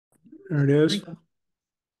There it is.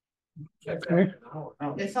 Okay.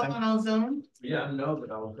 Is someone on Zoom? Yeah, I know,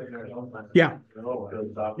 but I was thinking. Yeah.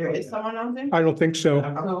 There is someone on Zoom? I don't think so.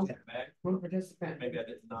 One participant. Maybe I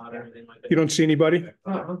did not, everything like that. You don't see anybody?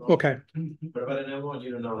 Okay. But if I didn't want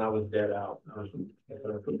you to know, I was dead out.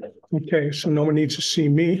 Okay, so no one needs to see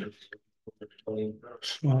me.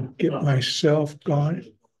 So I'll get myself gone.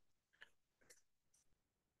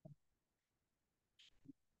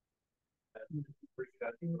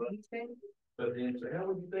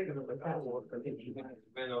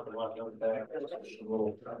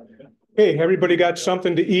 Hey, everybody got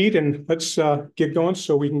something to eat, and let's get going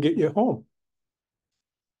so we can get you home.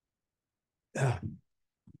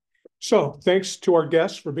 So thanks to our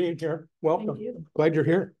guests for being here. Welcome. Glad you're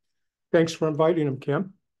here. Thanks for inviting them,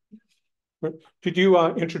 Kim. Did you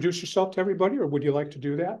introduce yourself to everybody, or would you like to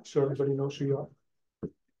do that so everybody knows who you are?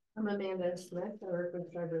 I'm Amanda Smith. I work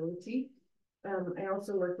with JIM Elite. I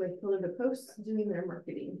also work with Pillar to Post doing their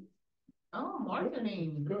marketing. Oh,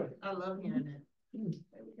 marketing. Good. I love hearing it.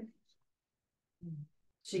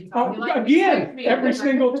 Again, every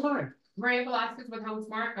single time. Maria Velasquez with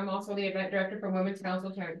HomeSmart. I'm also the event director for Women's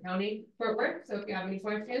Council Tarrant County, Fort Worth. So if you have any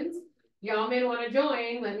questions, y'all may want to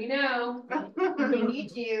join. Let me know. We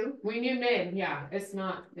need you. We need men. Yeah,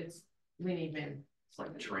 we need men. It's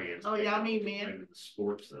like trans. Oh, y'all need men?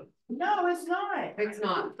 Sports though. No, it's not. It's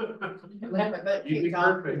not. You'd be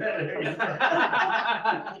perfect.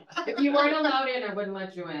 If you weren't allowed in, I wouldn't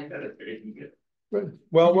let you in. Good.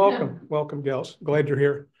 Well, welcome, gals. Glad you're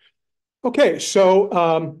here. Okay,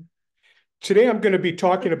 so today I'm going to be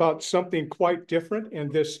talking about something quite different, and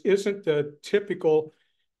this isn't the typical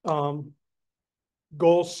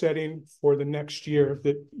goal setting for the next year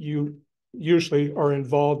that you usually are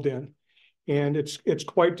involved in, and it's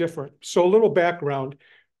quite different. So a little background.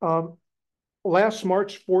 Last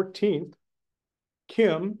March 14th,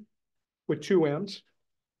 Kim with 2 M's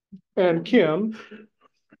and Kim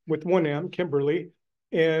with 1 M, Kimberly,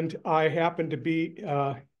 and I happened to be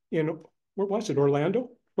in, where was it, Orlando?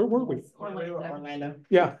 Where were we? Orlando.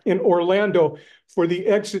 Yeah, in Orlando for the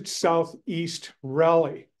Exit Southeast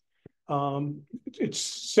Rally. It's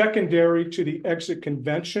secondary to the Exit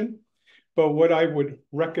Convention, but what I would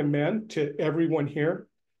recommend to everyone here,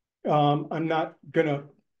 I'm not gonna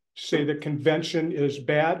say the convention is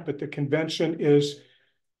bad, but the convention is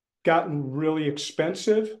gotten really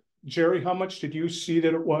expensive. Jerry, how much did you see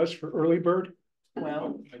that it was for early bird?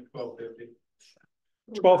 Well, Like $12.50.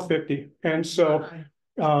 $12.50. And so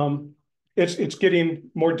it's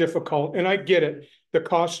getting more difficult, and I get it. The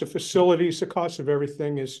cost of facilities, the cost of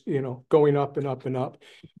everything is, going up and up and up.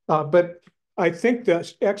 But I think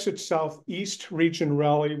the Exit Southeast Region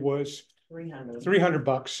Rally was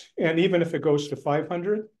 $300, and even if it goes to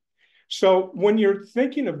 500. So when you're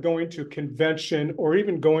thinking of going to a convention or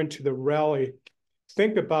even going to the rally,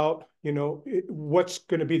 think about, what's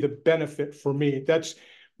going to be the benefit for me. That's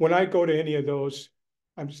when I go to any of those,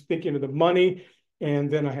 I'm just thinking of the money,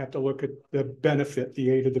 and then I have to look at the benefit, the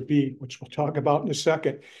A to the B, which we'll talk about in a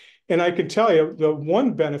second. And I can tell you the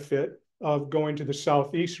one benefit of going to the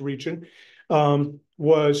Southeast region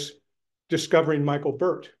was discovering Michael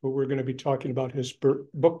Burt, who we're going to be talking about his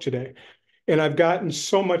book today. And I've gotten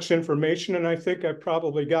so much information, and I think I've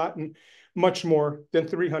probably gotten much more than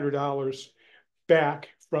 $300 back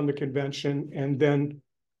from the convention, and then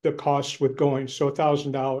the cost with going, so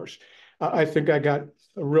 $1,000. I think I got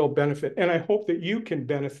a real benefit, and I hope that you can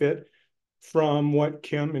benefit from what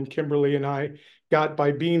Kim and Kimberly and I got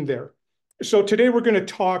by being there. So today we're going to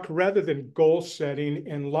talk, rather than goal setting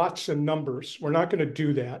and lots of numbers, we're not going to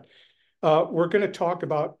do that. We're going to talk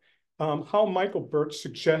about how Michael Burt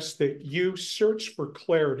suggests that you search for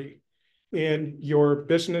clarity in your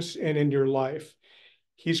business and in your life.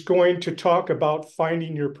 He's going to talk about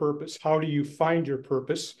finding your purpose. How do you find your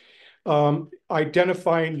purpose?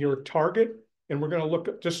 Identifying your target, and we're going to look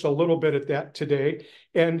at just a little bit at that today,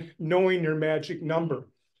 and knowing your magic number.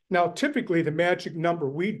 Now, typically the magic number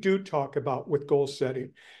we do talk about with goal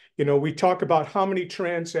setting. We talk about how many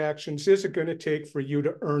transactions is it going to take for you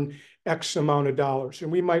to earn X amount of dollars,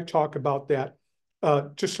 and we might talk about that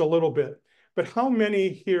just a little bit. But how many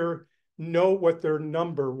here know what their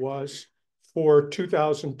number was for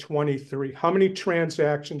 2023? How many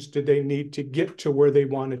transactions did they need to get to where they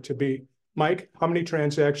wanted to be? Mike, how many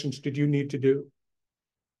transactions did you need to do?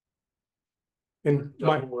 And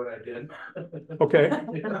What I did. Okay.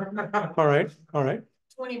 All right.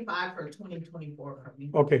 25 for 2024 for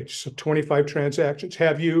me. Okay, so 25 transactions.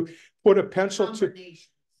 Have you put a pencil to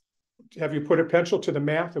the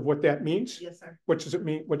math of what that means? Yes, sir. What does it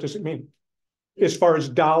mean? What does it mean? As far as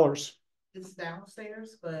dollars? It's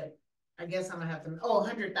downstairs, but I guess I'm gonna have to,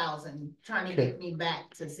 100,000, trying to Okay. get me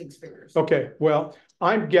back to 6 figures. Okay, well,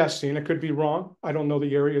 I'm guessing, I could be wrong. I don't know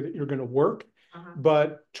the area that you're gonna work, Uh-huh.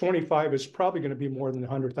 but 25 is probably gonna be more than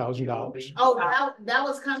 $100,000. Oh, that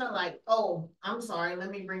was kind of like, oh, I'm sorry,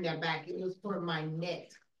 let me bring that back. It was for my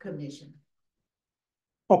net commission.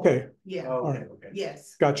 Okay, Yeah, Okay, okay.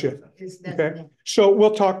 yes. gotcha. It's Okay, definitely. so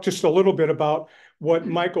we'll talk just a little bit about what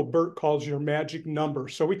Michael Burt calls your magic number.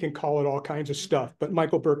 So we can call it all kinds of stuff, but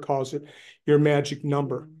Michael Burt calls it your magic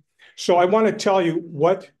number. So I want to tell you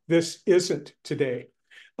what this isn't today.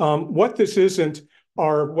 What this isn't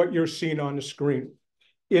are what you're seeing on the screen.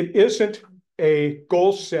 It isn't a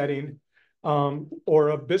goal setting or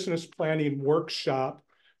a business planning workshop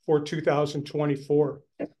for 2024.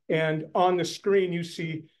 And on the screen, you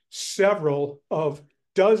see several of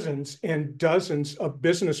dozens and dozens of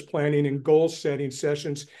business planning and goal setting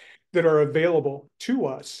sessions that are available to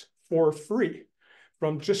us for free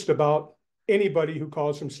from just about anybody who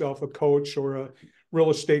calls himself a coach or a real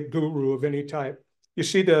estate guru of any type. You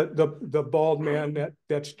see the bald man,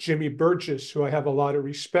 that's Jimmy Burgess, who I have a lot of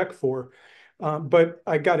respect for. But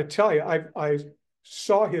I got to tell you, I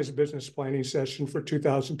saw his business planning session for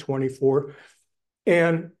 2024,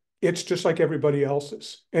 and it's just like everybody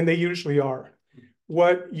else's, and they usually are.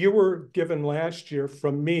 What you were given last year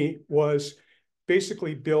from me was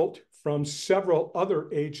basically built from several other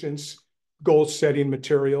agents' goal setting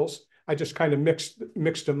materials. I just kind of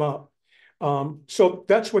mixed them up. So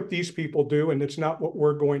that's what these people do, and it's not what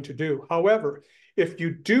we're going to do. However, if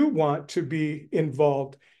you do want to be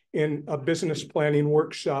involved in a business planning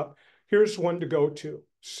workshop, here's one to go to.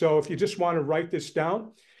 So if you just want to write this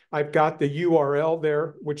down, I've got the URL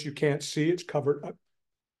there, which you can't see. It's covered up.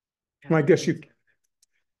 I guess you,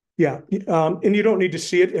 yeah. And you don't need to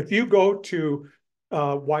see it. If you go to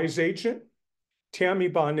Wise Agent, Tammy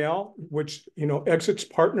Bonnell, which, Exits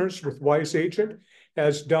Partners with Wise Agent,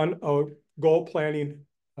 has done a goal planning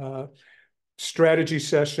strategy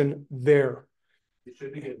session there. You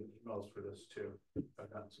should be getting emails for this too.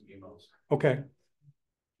 I've gotten some emails. Okay.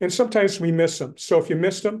 And sometimes we miss them. So if you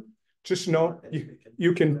missed them, just know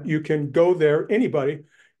you can go there. Anybody,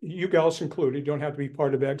 you gals included, you don't have to be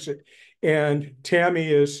part of Exit. And Tammy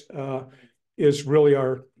is really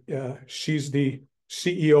our, she's the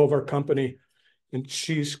CEO of our company, and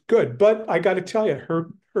she's good. But I got to tell you,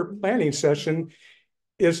 her planning session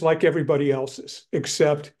is like everybody else's,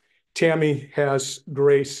 except Tammy has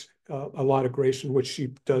grace, a lot of grace in which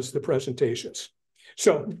she does the presentations.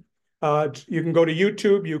 So you can go to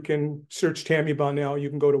YouTube, you can search Tammy Bonnell, you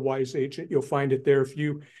can go to Wise Agent, you'll find it there if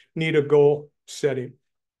you need a goal setting.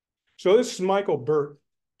 So this is Michael Burt.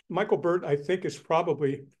 Michael Burt, I think, is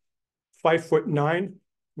probably 5'9",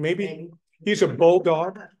 maybe. He's a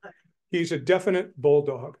bulldog. He's a definite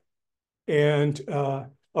bulldog, and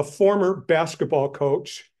a former basketball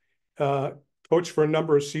coach, coached for a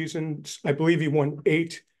number of seasons. I believe he won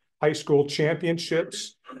 8 high school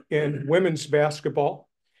championships in women's basketball.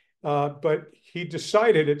 But he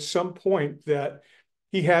decided at some point that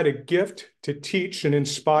he had a gift to teach and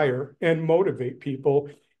inspire and motivate people,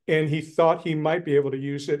 and he thought he might be able to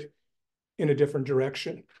use it in a different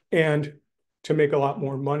direction and to make a lot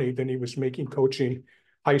more money than he was making coaching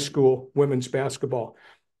high school women's basketball.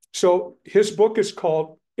 So his book is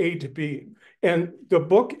called A to B, and the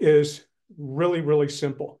book is really, really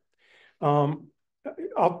simple.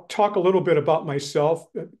 I'll talk a little bit about myself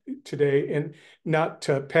today, and not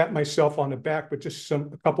to pat myself on the back, but just a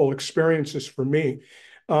couple experiences for me.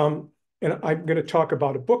 And I'm going to talk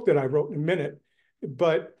about a book that I wrote in a minute,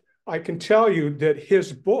 but I can tell you that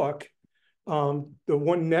his book, the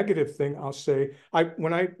one negative thing I'll say,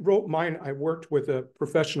 when I wrote mine, I worked with a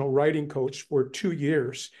professional writing coach for 2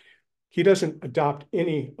 years. He doesn't adopt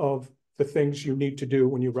any of the things you need to do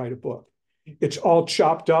when you write a book. It's all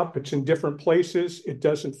chopped up. It's in different places. It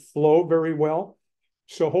doesn't flow very well.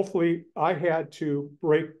 So hopefully I had to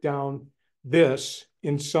break down this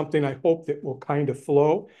in something I hope that will kind of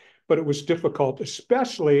flow, but it was difficult,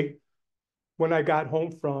 especially when I got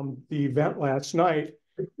home from the event last night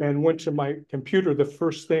and went to my computer. The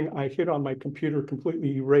first thing I hit on my computer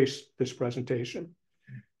completely erased this presentation.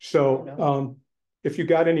 So if you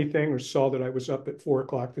got anything or saw that I was up at 4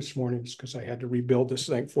 o'clock this morning, it's because I had to rebuild this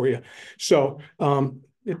thing for you. So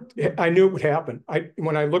I knew it would happen.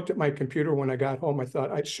 When I looked at my computer when I got home, I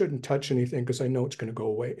thought I shouldn't touch anything because I know it's going to go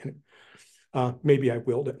away. And maybe I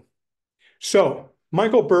willed it. So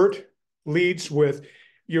Michael Burt leads with,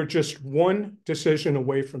 you're just one decision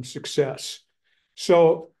away from success.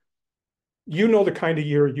 So you know the kind of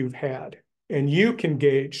year you've had, and you can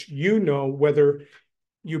gauge, whether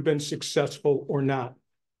you've been successful or not.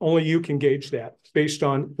 Only you can gauge that based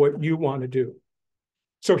on what you want to do.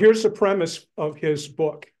 So here's the premise of his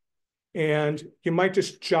book. And you might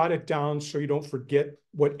just jot it down so you don't forget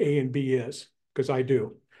what A and B is, because I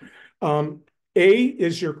do. A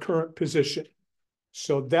is your current position.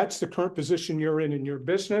 So that's the current position you're in your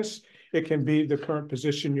business. It can be the current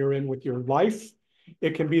position you're in with your life.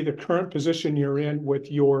 It can be the current position you're in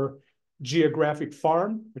with your geographic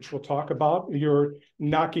farm, which we'll talk about. You're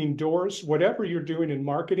knocking doors, whatever you're doing in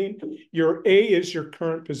marketing. Your A is your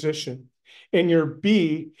current position, and your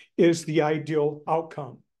B is the ideal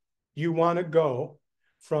outcome. You want to go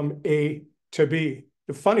from A to B.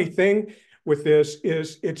 The funny thing with this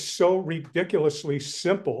is it's so ridiculously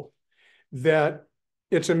simple that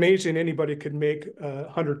it's amazing anybody could make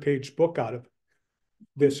a 100-page book out of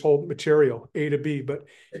this whole material, A to B, but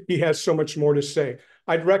he has so much more to say.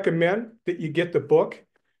 I'd recommend that you get the book.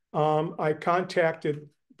 I contacted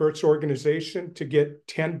Burt's organization to get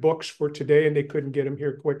 10 books for today, and they couldn't get them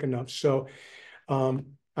here quick enough. So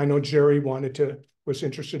I know Jerry was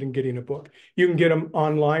interested in getting a book. You can get them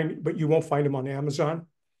online, but you won't find them on Amazon.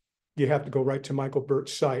 You have to go right to Michael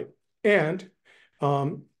Burt's site. And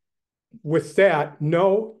with that,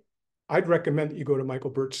 I'd recommend that you go to Michael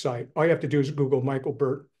Burt's site. All you have to do is Google Michael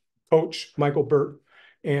Burt, Coach Michael Burt,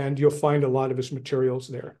 and you'll find a lot of his materials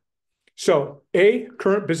there. So A,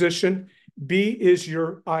 current position. B is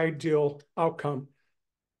your ideal outcome.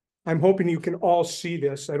 I'm hoping you can all see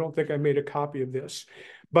this. I don't think I made a copy of this,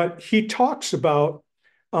 but he talks about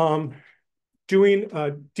doing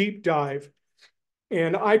a deep dive,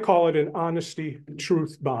 and I call it an honesty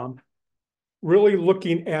truth bomb. Really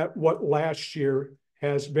looking at what last year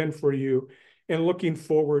has been for you and looking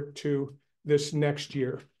forward to this next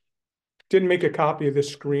year. Didn't make a copy of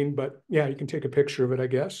this screen, but yeah, you can take a picture of it, I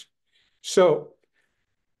guess. So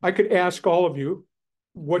I could ask all of you,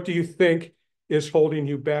 what do you think is holding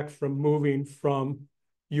you back from moving from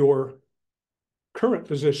your current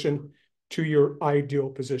position to your ideal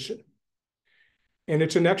position? And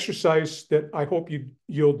it's an exercise that I hope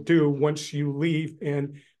you'll do once you leave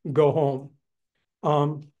and go home.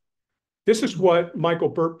 This is what Michael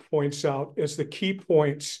Burt points out as the key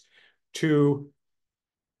points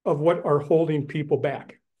of what are holding people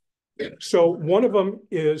back. So one of them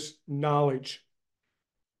is knowledge.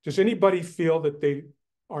 Does anybody feel that they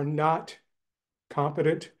are not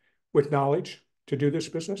competent with knowledge to do this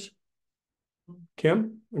business?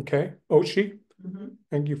 Kim? Okay. Oshi?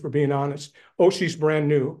 Thank you for being honest. Oshi's brand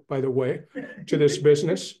new, by the way, to this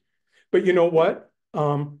business. But you know what?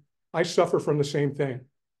 I suffer from the same thing.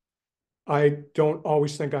 I don't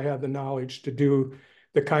always think I have the knowledge to do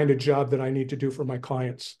the kind of job that I need to do for my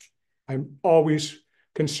clients. I'm always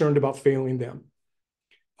concerned about failing them.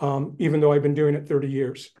 Even though I've been doing it 30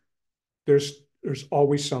 years, there's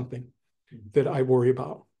always something that I worry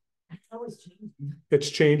about. It's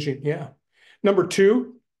changing, yeah. Number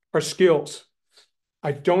two are skills.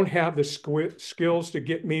 I don't have the skills to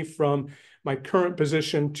get me from my current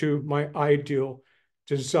position to my ideal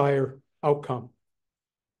desired outcome.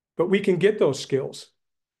 But we can get those skills.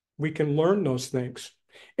 We can learn those things.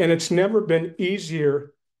 And it's never been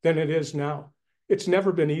easier than it is now. It's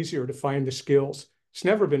never been easier to find the skills. It's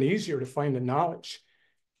never been easier to find the knowledge.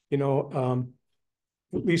 You know,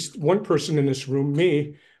 at least one person in this room,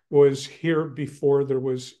 me, was here before there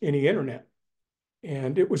was any internet.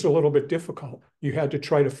 And it was a little bit difficult. You had to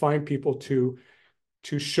try to find people to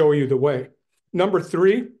show you the way. Number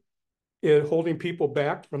three, holding people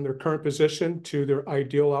back from their current position to their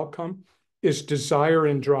ideal outcome, is desire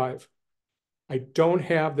and drive. I don't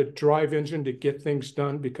have the drive engine to get things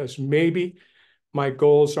done because maybe my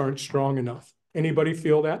goals aren't strong enough. Anybody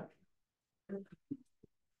feel that?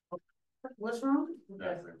 What's wrong?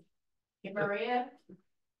 Maria?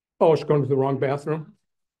 Oh, it's going to the wrong bathroom.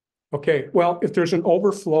 Okay, well, if there's an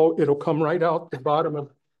overflow, it'll come right out the bottom of.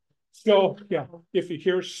 So yeah, if you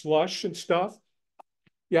hear slush and stuff,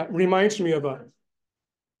 yeah, reminds me of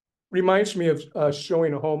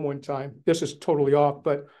showing a home one time. This is totally off,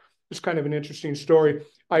 but it's kind of an interesting story.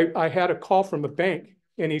 I had a call from a bank,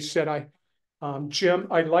 and he said, Jim,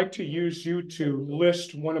 I'd like to use you to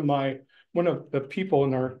list one of the people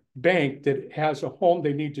in our bank that has a home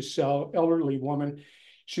they need to sell, elderly woman.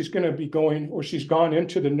 She's going to be going, or she's gone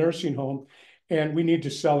into the nursing home, and we need to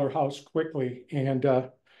sell her house quickly. And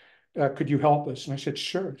could you help us? And I said,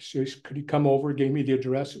 sure. So could you come over? Gave me the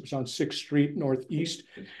address. It was on 6th Street Northeast.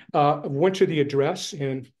 Went to the address,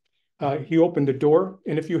 and he opened the door.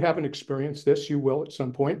 And if you haven't experienced this, you will at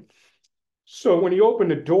some point. So when he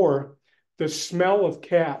opened the door, the smell of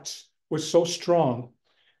cats was so strong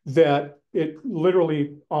that it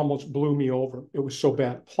literally almost blew me over. It was so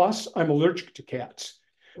bad. Plus, I'm allergic to cats.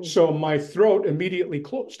 So my throat immediately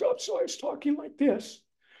closed up. So I was talking like this.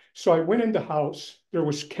 So I went in the house. There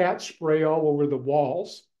was cat spray all over the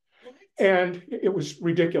walls. And it was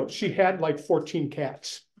ridiculous. She had like 14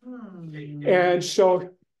 cats. And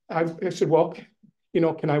so I said, well,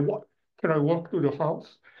 can I walk through the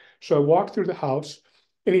house? So I walked through the house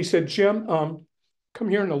and he said, Jim, come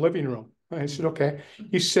here in the living room. I said, okay.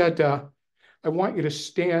 He said, I want you to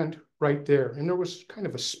stand right there. And there was kind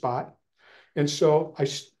of a spot. And so I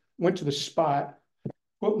went to the spot,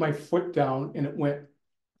 put my foot down, and it went.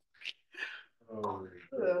 Oh,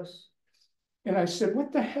 And I said,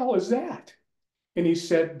 what the hell is that? And he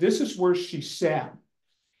said, this is where she sat.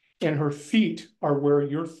 And her feet are where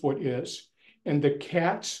your foot is. And the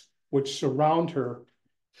cats would surround her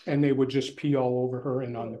and they would just pee all over her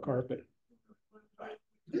and on the carpet.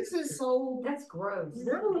 This is so That's gross.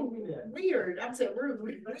 weird. I said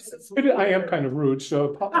rude. I am kind of rude,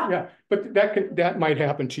 so yeah, but that might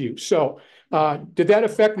happen to you. So did that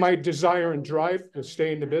affect my desire and drive to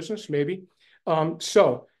stay in the business? Maybe.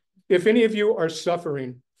 So if any of you are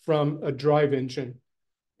suffering from a drive engine,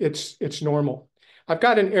 it's normal. I've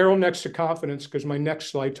got an arrow next to confidence because my next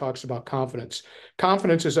slide talks about confidence.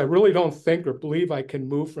 Confidence is I really don't think or believe I can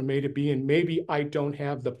move from A to B, and maybe I don't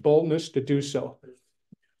have the boldness to do so.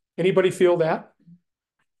 Anybody feel that?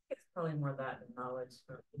 It's probably more that than knowledge.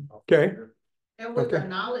 Okay. And with Okay. the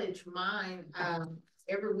knowledge mine,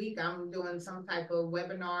 every week I'm doing some type of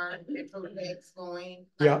webinar, intro text going.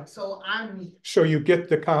 Yeah. So So you get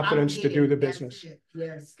the confidence I'm to do the getting- that's business. it.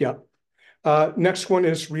 Yes. Yeah. Next one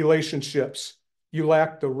is relationships. You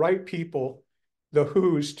lack the right people, the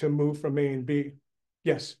who's to move from A and B.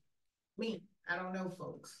 Yes. Me, I don't know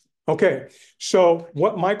folks. Okay. So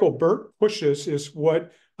what Michael Burt pushes is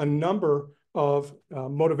what a number of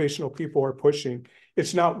motivational people are pushing.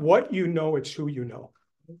 It's not what you know, it's who you know.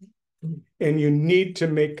 And you need to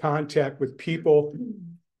make contact with people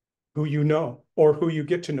who you know or who you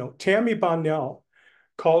get to know. Tammy Bonnell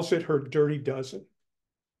calls it her dirty dozen.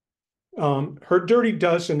 Her dirty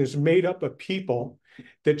dozen is made up of people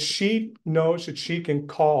that she knows that she can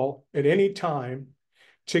call at any time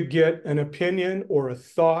to get an opinion or a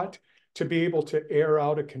thought, to be able to air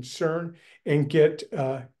out a concern and get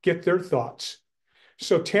their thoughts.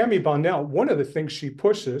 So Tammy Bonnell, one of the things she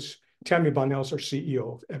pushes, Tammy Bonnell's our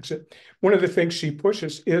CEO of EXIT. One of the things she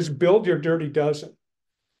pushes is build your dirty dozen.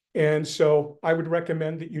 And so I would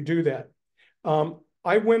recommend that you do that.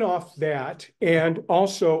 I went off that, and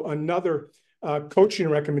also another coaching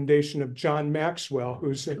recommendation of John Maxwell,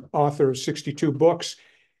 who's an author of 62 books.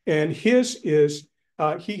 And his is,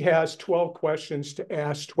 he has 12 questions to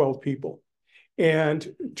ask 12 people.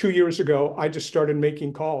 And 2 years ago, I just started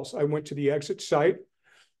making calls. I went to the EXIT site,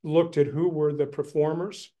 looked at who were the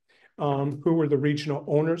performers, who were the regional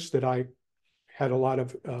owners that I had a lot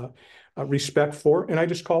of respect for, and I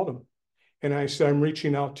just called them. And I said, I'm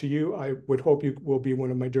reaching out to you. I would hope you will be one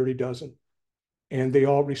of my dirty dozen. And they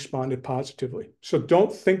all responded positively. So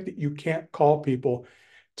don't think that you can't call people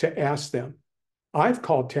to ask them. I've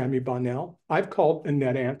called Tammy Bonnell. I've called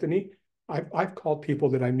Annette Anthony. I've called people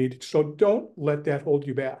that I needed. So don't let that hold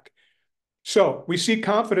you back. So we see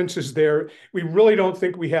confidence is there. We really don't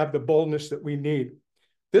think we have the boldness that we need.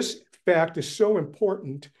 This fact is so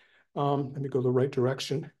important. Let me go the right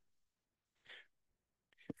direction.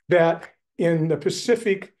 That in the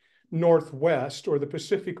Pacific Northwest or the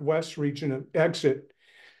Pacific West region of EXIT,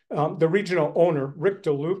 the regional owner, Rick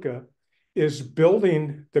DeLuca, is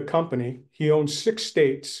building the company. He owns 6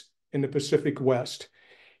 states in the Pacific West.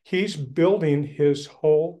 He's building his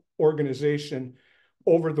whole organization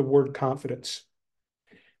over the word confidence.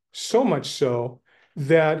 So much so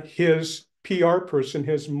that his PR person,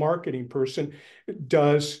 his marketing person,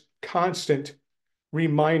 does constant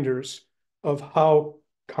reminders of how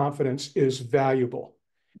confidence is valuable,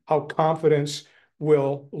 how confidence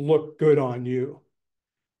will look good on you,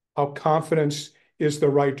 how confidence is the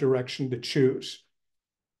right direction to choose.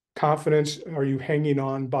 Confidence, are you hanging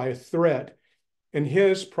on by a thread? And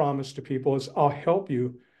his promise to people is, I'll help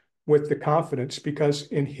you with the confidence, because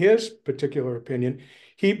in his particular opinion,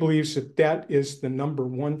 he believes that that is the number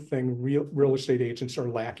one thing real estate agents are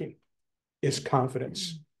lacking, is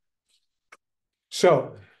confidence.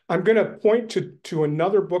 So I'm going to point to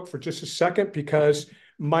another book for just a second, because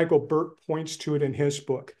Michael Burt points to it in his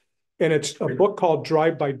book. And it's a book called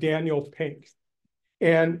Drive by Daniel Pink.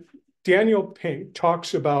 And Daniel Pink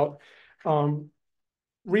talks about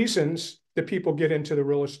reasons that people get into the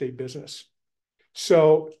real estate business.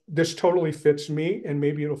 So this totally fits me, and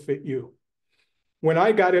maybe it'll fit you. When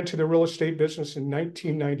I got into the real estate business in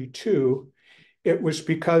 1992, it was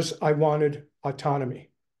because I wanted autonomy.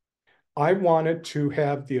 I wanted to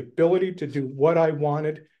have the ability to do what I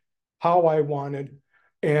wanted, how I wanted,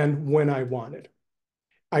 and when I wanted.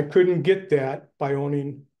 I couldn't get that by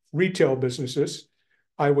owning retail businesses.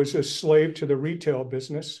 I was a slave to the retail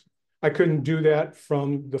business. I couldn't do that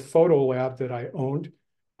from the photo lab that I owned.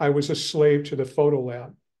 I was a slave to the photo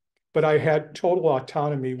lab. But I had total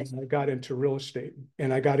autonomy when I got into real estate,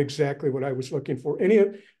 and I got exactly what I was looking for. Any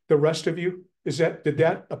of the rest of you, did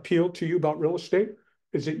that appeal to you about real estate?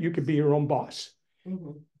 Is that you could be your own boss?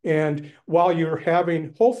 Mhm. And while you're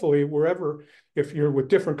having, hopefully, wherever, if you're with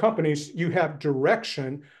different companies, you have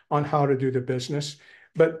direction on how to do the business,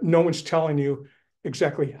 but no one's telling you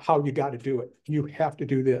exactly how you got to do it. You have to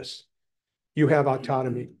do this. You have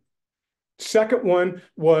autonomy. Second one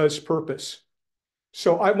was purpose.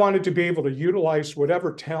 So I wanted to be able to utilize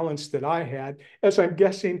whatever talents that I had, as I'm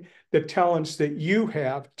guessing the talents that you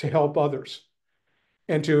have, to help others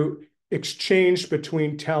and to exchange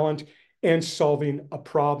between talent and solving a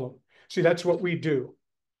problem. See, that's what we do.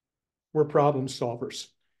 We're problem solvers.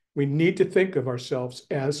 We need to think of ourselves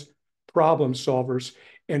as problem solvers,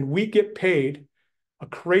 and we get paid a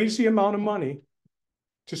crazy amount of money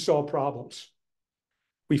to solve problems.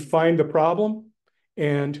 We find the problem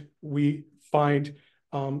and we find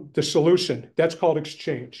the solution. That's called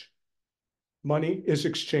exchange. Money is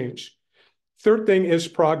exchange. Third thing is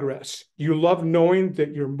progress. You love knowing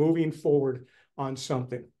that you're moving forward on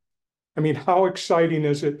something. I mean, how exciting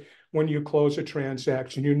is it when you close a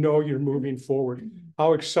transaction? You know you're moving forward.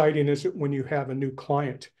 How exciting is it when you have a new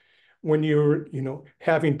client? When you're,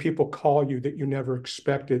 having people call you that you never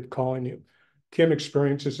expected calling you. Kim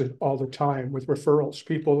experiences it all the time with referrals.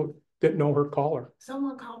 People that know her call her.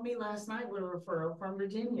 Someone called me last night with a referral from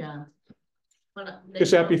Virginia. But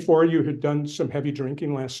Is that before you had done some heavy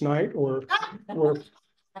drinking last night, or that was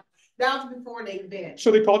before the event. so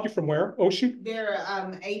they called you from where? Oshie? They're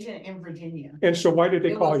agent in Virginia. And so why did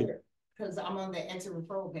they call you? Because I'm on the exit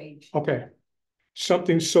referral page. Okay.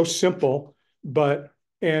 Something so simple,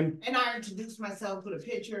 and I introduced myself with a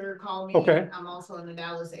picture, call me. Okay. I'm also in the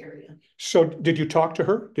Dallas area. so did you talk to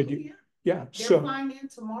her? Did Oh, you? yeah. Yeah. They're So flying in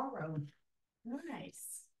tomorrow.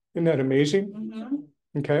 Nice. isn't that amazing?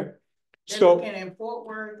 Mhm. Okay. They're So, looking in Fort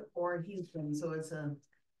Worth or Houston, so it's a.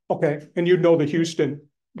 okay. And you know the Houston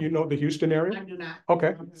area? I do not.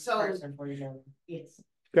 Okay. So, yes.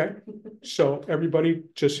 Okay. So everybody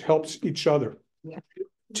just helps each other Yeah.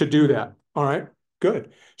 to do that. All right.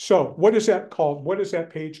 Good. So what is that called? What is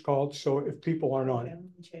that page called? So if people aren't on it. Let me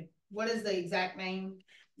check. What is the exact name?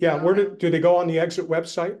 Yeah. Where do they go on the exit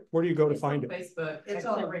website? Where do you go to find it? Facebook. It's Exit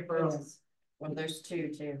on referrals. Well, there's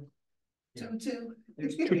two too. Two.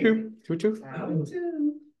 There's Tutu? Tutu?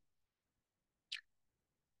 Two.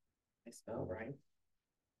 I spell right.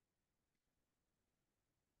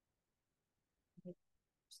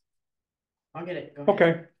 I'll get it. Go ahead.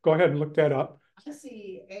 Okay. Go ahead and look that up. I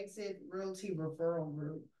see Exit Realty Referral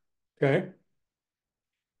Group. Okay.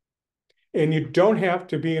 And you don't have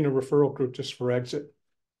to be in a referral group just for exit.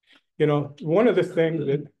 One of the things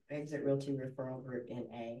that, Exit Realty Referral Group in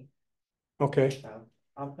A. okay, So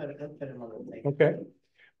I'll put it on the thing. okay.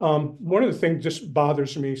 One of the things just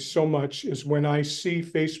bothers me so much is when I see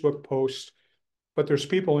Facebook posts, but there's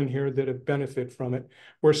people in here that have benefited from it,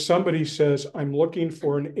 where somebody says, I'm looking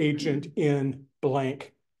for an agent in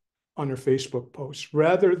blank on their Facebook post,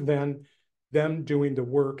 rather than them doing the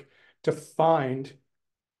work to find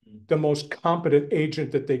the most competent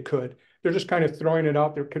agent that they could. They're just kind of throwing it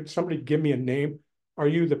out there. Could somebody give me a name? Are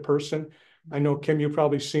you the person? I know, Kim, you've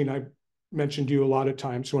probably seen, I mentioned you a lot of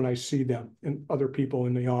times when I see them and other people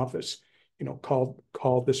in the office,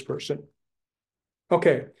 call this person.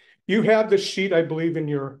 Okay, you have the sheet, I believe, in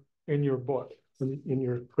your book, in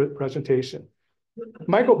your presentation.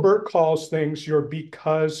 Michael Burt calls things your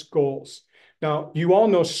because goals. Now, you all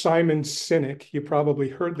know Simon Sinek. You probably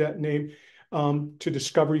heard that name. To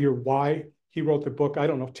discover your why. He wrote the book, I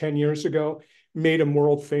don't know, 10 years ago, made him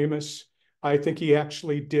world famous. I think he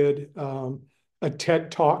actually did a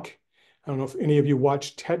TED Talk. I don't know if any of you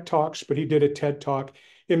watched TED Talks, but he did a TED Talk.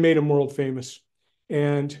 It made him world famous.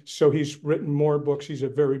 And so he's written more books. He's a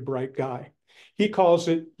very bright guy. He calls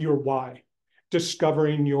it your why,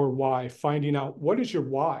 discovering your why, finding out what is your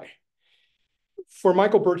why. For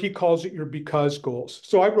Michael Burt, he calls it your because goals.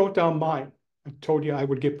 So I wrote down mine. I told you I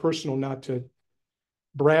would get personal, not to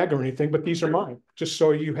brag or anything, but these are mine, just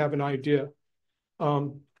so you have an idea.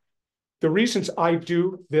 The reasons I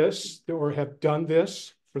do this or have done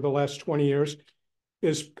this for the last 20 years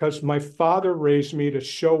is because my father raised me to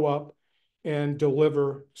show up and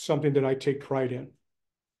deliver something that I take pride in.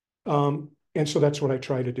 And so that's what I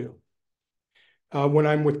try to do. When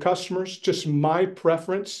I'm with customers, just my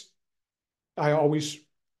preference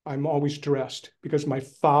I'm always dressed because my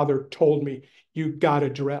father told me, you gotta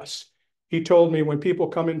dress. He told me when people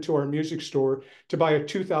come into our music store to buy a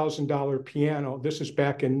 $2,000 piano, this is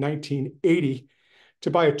back in 1980, to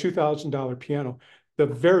buy a $2,000 piano, the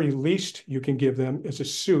very least you can give them is a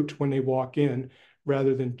suit when they walk in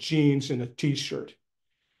rather than jeans and a t-shirt.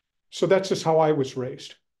 So that's just how I was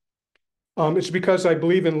raised. It's because I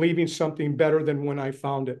believe in leaving something better than when I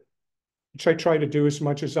found it, which I try to do as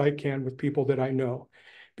much as I can with people that I know.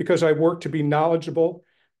 Because I work to be knowledgeable,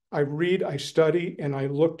 I read, I study, and I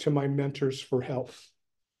look to my mentors for help.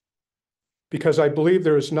 Because I believe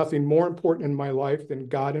there is nothing more important in my life than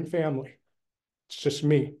God and family. It's just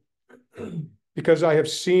me. Because I have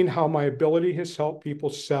seen how my ability has helped people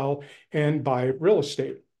sell and buy real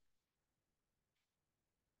estate.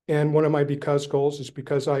 And one of my because goals is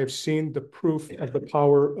because I have seen the proof of the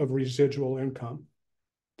power of residual income.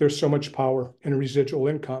 There's so much power in residual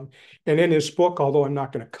income. And in his book, although I'm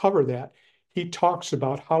not going to cover that, he talks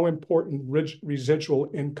about how important residual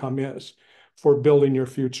income is for building your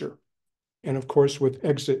future. And of course, with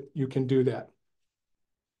EXIT, you can do that.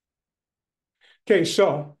 Okay,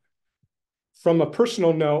 so from a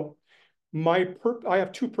personal note, I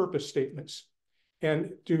have 2 purpose statements.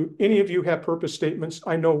 And do any of you have purpose statements?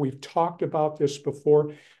 I know we've talked about this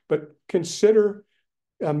before, but consider,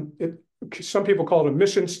 some people call it a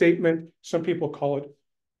mission statement. Some people call it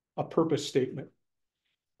a purpose statement.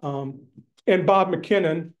 And Bob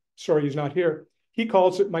McKinnon, sorry, he's not here. He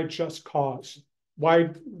calls it my just cause. Why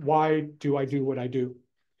do I do what I do?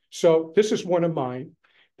 So this is one of mine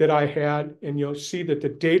that I had, and you'll see that the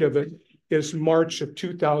date of it is March of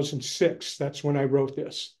 2006. That's when I wrote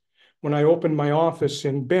this. When I opened my office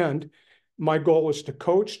in Bend, my goal is to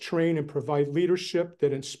coach, train, and provide leadership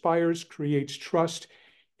that inspires, creates trust,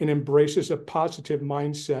 and embraces a positive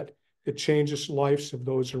mindset that changes lives of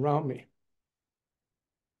those around me.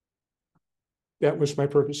 That was my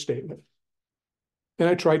purpose statement. And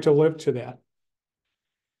I tried to live to that.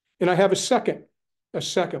 And I have a second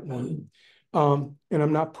one. And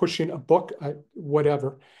I'm not pushing a book,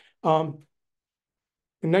 whatever. In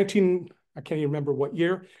I can't even remember what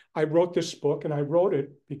year, I wrote this book, and I wrote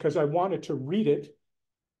it because I wanted to read it,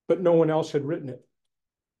 but no one else had written it.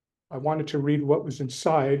 I wanted to read what was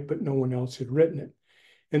inside, but no one else had written it.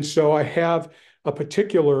 And so I have a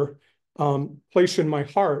particular place in my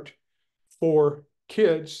heart for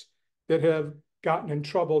kids that have gotten in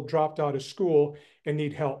trouble, dropped out of school, and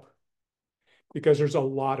need help. Because there's a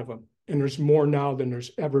lot of them, and there's more now than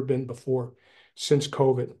there's ever been before since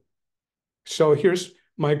COVID. So here's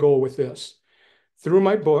my goal with this. Through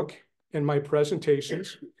my book and my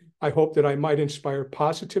presentations, I hope that I might inspire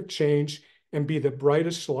positive change and be the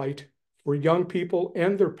brightest light for young people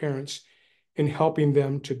and their parents in helping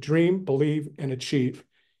them to dream, believe, and achieve,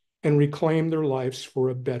 and reclaim their lives for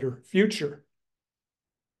a better future.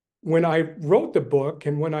 When I wrote the book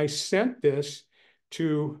and when I sent this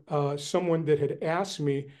to someone that had asked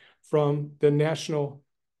me from the National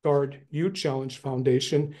Guard Youth Challenge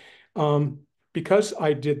Foundation, because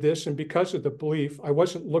I did this and because of the belief, I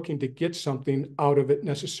wasn't looking to get something out of it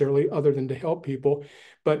necessarily other than to help people,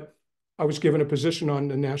 but I was given a position on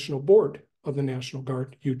the national board of the National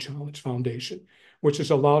Guard Youth Challenge Foundation, which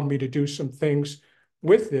has allowed me to do some things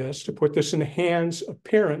with this, to put this in the hands of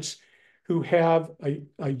parents who have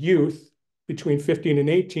a youth between 15 and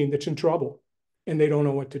 18 that's in trouble and they don't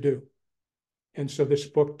know what to do. And so this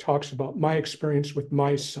book talks about my experience with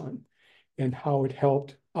my son and how it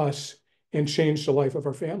helped us and changed the life of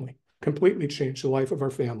our family, completely changed the life of our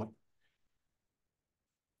family.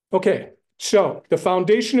 Okay, so the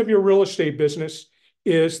foundation of your real estate business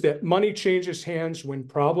is that money changes hands when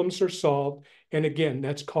problems are solved. And again,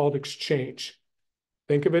 that's called exchange.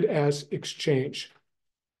 Think of it as exchange.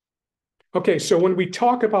 Okay, so when we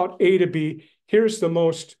talk about A to B, here's the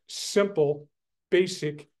most simple,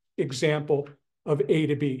 basic example of A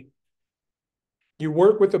to B. You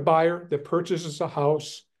work with a buyer that purchases a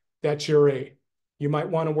house, that's your A. You might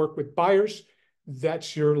want to work with buyers,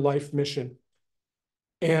 that's your life mission.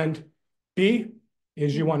 And B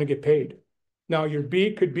is you want to get paid. Now your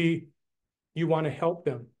B could be you want to help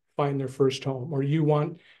them find their first home, or you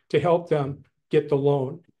want to help them get the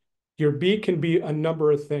loan. Your B can be a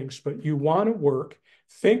number of things, but you want to work.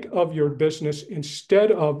 Think of your business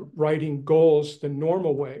instead of writing goals the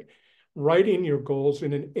normal way, writing your goals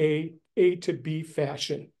in an A to B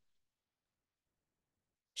fashion.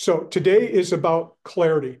 So today is about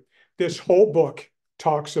clarity. This whole book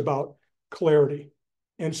talks about clarity.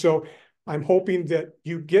 And so I'm hoping that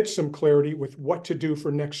you get some clarity with what to do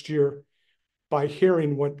for next year by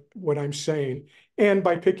hearing what I'm saying and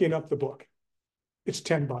by picking up the book. It's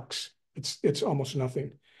 $10. It's almost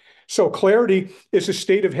nothing. So clarity is a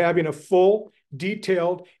state of having a full,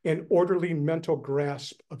 detailed, and orderly mental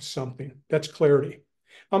grasp of something. That's clarity.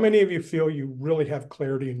 How many of you feel you really have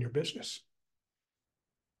clarity in your business?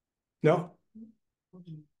 No?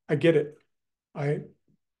 I get it. I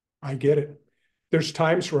get it. There's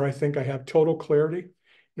times where I think I have total clarity.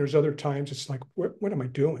 There's other times it's like, what am I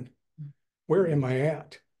doing? Where am I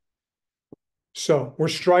at? So we're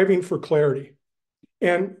striving for clarity.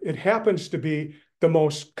 And it happens to be the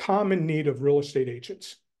most common need of real estate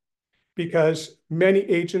agents, because many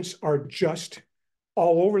agents are just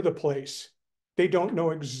all over the place. They don't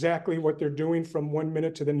know exactly what they're doing from one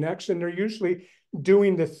minute to the next, and they're usually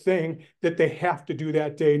doing the thing that they have to do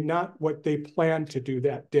that day, not what they plan to do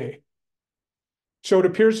that day. So it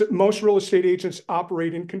appears that most real estate agents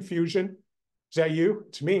operate in confusion. Is that you?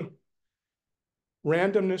 It's me.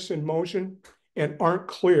 Randomness in motion, and aren't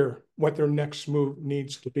clear what their next move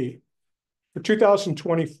needs to be. For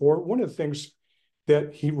 2024, one of the things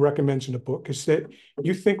that he recommends in the book is that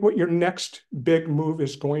you think what your next big move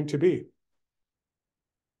is going to be.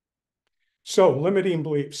 So limiting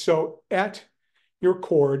beliefs. So at your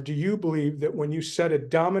core, do you believe that when you set a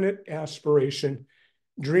dominant aspiration,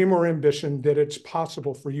 dream, or ambition, that it's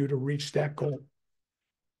possible for you to reach that goal?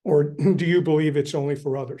 Or do you believe it's only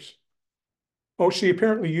for others? Oh, see,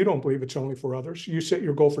 apparently you don't believe it's only for others. You set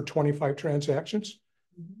your goal for 25 transactions.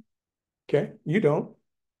 Okay, you don't.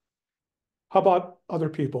 How about other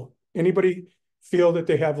people? Anybody feel that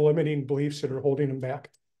they have limiting beliefs that are holding them back?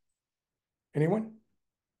 Anyone?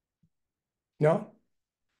 No?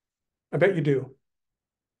 I bet you do.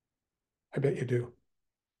 I bet you do.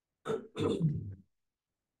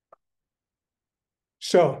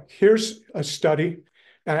 So here's a study,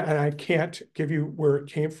 and I can't give you where it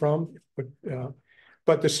came from,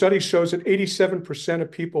 but the study shows that 87%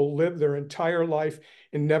 of people live their entire life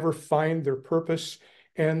and never find their purpose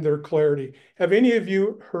and their clarity. Have any of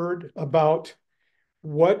you heard about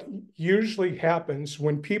what usually happens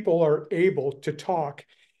when people are able to talk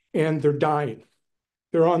and they're dying?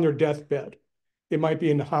 They're on their deathbed. They might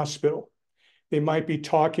be in the hospital. They might be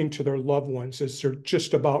talking to their loved ones as they're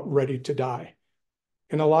just about ready to die.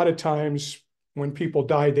 And a lot of times when people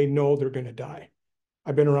die, they know they're going to die.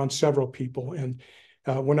 I've been around several people, and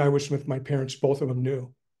when I was with my parents, both of them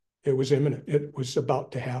knew it was imminent. It was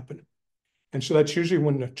about to happen. And so that's usually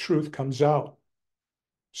when the truth comes out.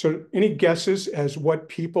 So any guesses as what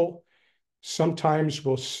people sometimes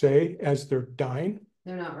will say as they're dying?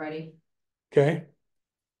 They're not ready. Okay.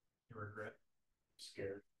 You regret.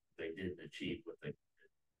 Scared they didn't achieve what they.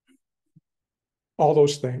 All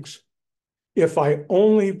those things. If I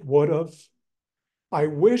only would have, I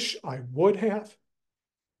wish I would have,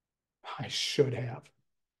 I should have.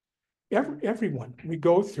 Everyone, we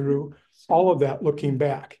go through all of that looking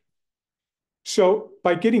back. So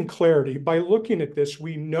by getting clarity, by looking at this,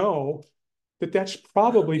 we know that that's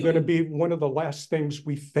probably going to be one of the last things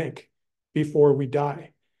we think before we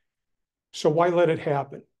die. So why let it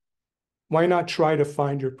happen? Why not try to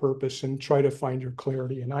find your purpose and try to find your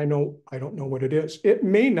clarity? And I don't know what it is. It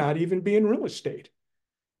may not even be in real estate.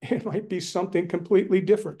 It might be something completely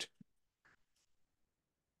different.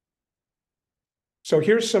 So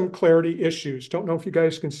here's some clarity issues. Don't know if you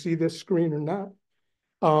guys can see this screen or not.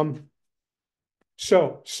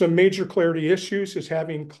 So some major clarity issues is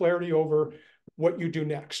having clarity over what you do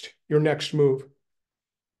next, your next move.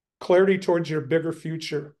 Clarity towards your bigger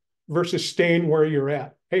future versus staying where you're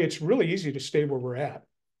at. Hey, it's really easy to stay where we're at,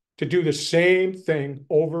 to do the same thing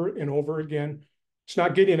over and over again. It's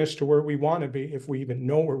not getting us to where we want to be, if we even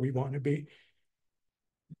know where we want to be.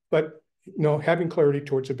 But no, having clarity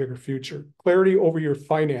towards a bigger future. Clarity over your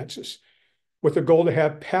finances with a goal to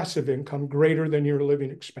have passive income greater than your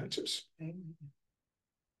living expenses.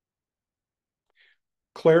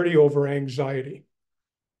 Clarity over anxiety.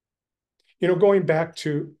 You know, going back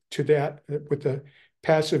to that with the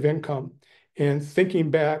passive income and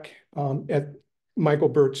thinking back at Michael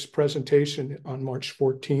Burt's presentation on March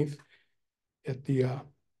 14th at the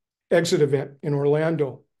EXIT event in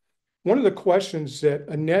Orlando, one of the questions that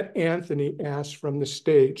Annette Anthony asked from the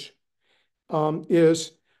stage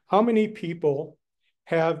is, how many people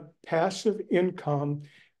have passive income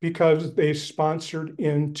because they sponsored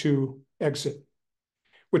into EXIT?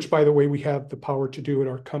 Which, by the way, we have the power to do at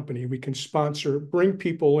our company. We can sponsor, bring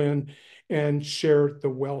people in and share the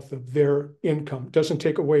wealth of their income. Doesn't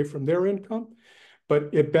take away from their income, but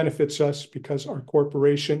it benefits us because our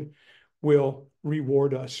corporation will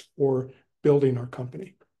reward us for building our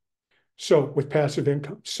company. So with passive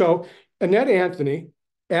income. So Annette Anthony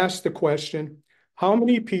asked the question, how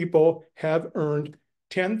many people have earned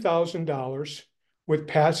 $10,000 with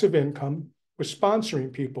passive income, with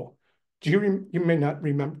sponsoring people. You may not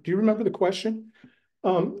remember. Do you remember the question?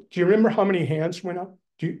 Do you remember how many hands went up?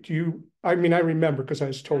 I mean, I remember because I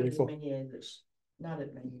was totally full. Not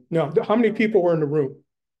as many. No, how many people were in the room?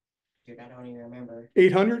 Dude, I don't even remember.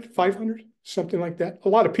 800, 500, something like that. A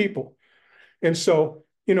lot of people. And so,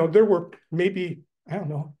 you know, there were maybe, I don't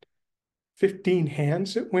know, 15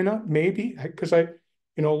 hands that went up, maybe, because I,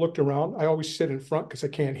 you know, looked around. I always sit in front because I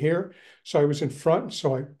can't hear. So I was in front.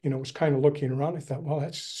 So I, you know, was kind of looking around. I thought, well,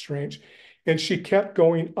 that's strange. And she kept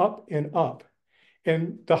going up and up.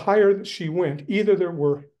 And the higher that she went, either there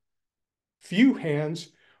were few hands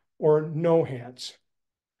or no hands.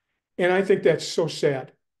 And I think that's so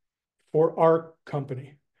sad for our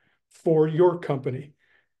company, for your company,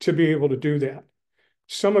 to be able to do that.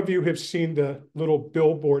 Some of you have seen the little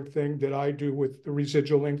billboard thing that I do with the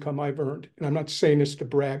residual income I've earned. And I'm not saying this to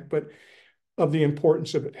brag, but of the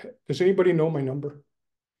importance of it. Does anybody know my number?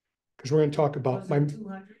 Because we're going to talk about my,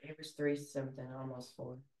 200? It was 3 something, almost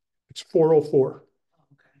 4. it's 404.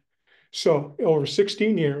 Okay. So over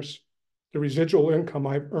 16 years, the residual income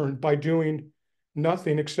I've earned by doing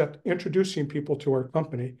nothing except introducing people to our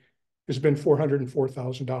company has been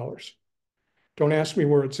 $404,000. Don't ask me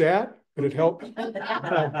where it's at, but it helps.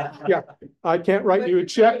 Yeah, I can't write you a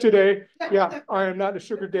check today. Yeah, I am not a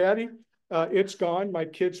sugar daddy. It's gone. My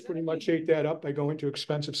kids pretty much ate that up by going to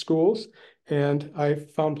expensive schools, and I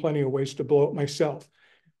found plenty of ways to blow it myself.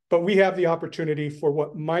 But we have the opportunity for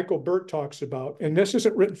what Michael Burt talks about, and this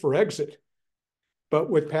isn't written for exit, but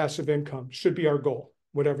with passive income should be our goal,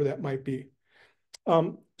 whatever that might be.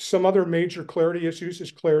 Some other major clarity issues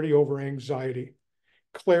is clarity over anxiety,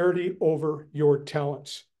 clarity over your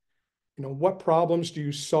talents. You know, what problems do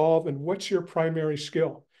you solve and what's your primary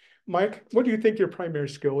skill? Mike, what do you think your primary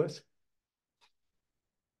skill is?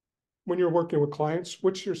 When you're working with clients,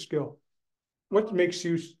 what's your skill? What makes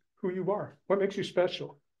you who you are? What makes you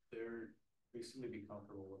special? They're basically be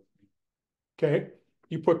comfortable with me. Okay.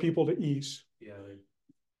 You put people to ease. Yeah, they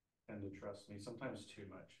tend to trust me, sometimes too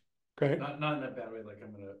much. Okay. Not in that bad way, like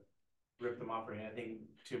I'm gonna rip them off or anything. I think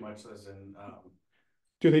too much as in,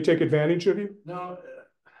 Do they take advantage of you? no,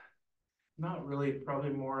 not really, probably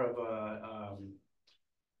more of a,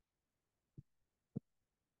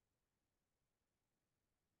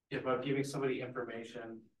 if I'm giving somebody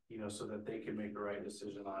information, you know, so that they can make the right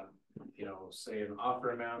decision on, you know, say an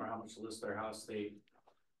offer amount or how much to list their house,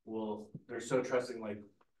 they're so trusting, like,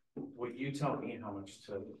 what you tell me how much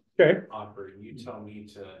to offer, and you tell me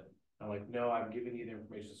to, I'm like, no, I'm giving you the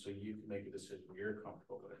information so you can make a decision you're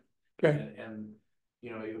comfortable with. Okay. And you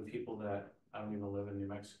know, even people that I don't even live in New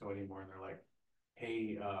Mexico anymore, and they're like,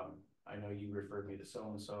 hey, I know you referred me to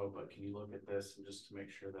so-and-so, but can you look at this and just to make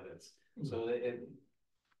sure that so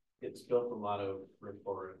it's built a lot of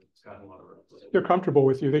rapport. It's gotten a lot of rapport. They're comfortable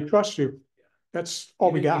with you. They trust you. Yeah. That's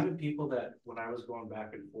all we got. Even people that when I was going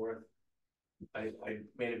back and forth, I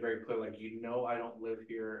made it very clear, like, you know, I don't live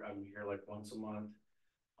here. I'm here like once a month.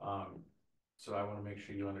 So I want to make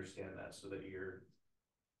sure you understand that so that you're,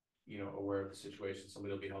 you know, aware of the situation.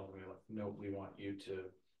 Somebody will be helping me, like, no, we want you to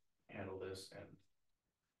handle this, and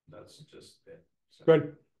that's just it. So.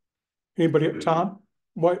 Good. Anybody, Tom?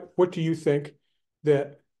 What do you think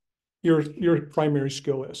that your primary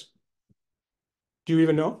skill is? Do you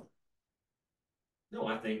even know? No,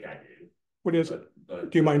 I think I do. What is it?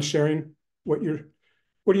 But do you mind sharing what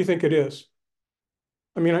do you think it is?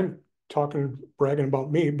 I mean, I'm bragging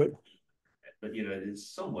about me, but you know, it's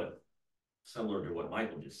somewhat similar to what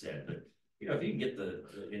Michael just said. But you know, if you can get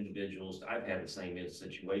the individuals, I've had the same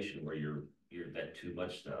situation where you're that too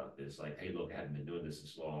much stuff. It's like, hey, look, I haven't been doing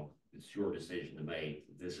this long. It's your decision to make.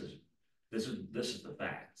 This is the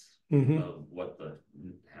facts of what the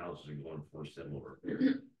houses are going for similar.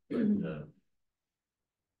 But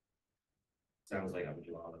sounds like I'm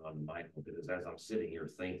drawing on Michael, because as I'm sitting here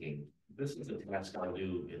thinking, this is a task I'll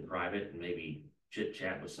do in private and maybe chit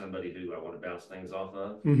chat with somebody who I want to bounce things off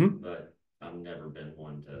of. But I've never been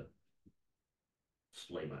one to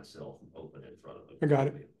slay myself open in front of them.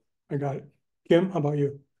 I got it. Kim, how about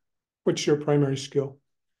you? What's your primary skill?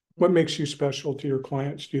 What makes you special to your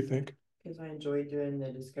clients, do you think? Because I enjoy doing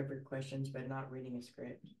the discovery questions, but not reading a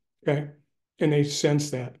script. Okay. And they sense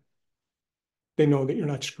that. They know that you're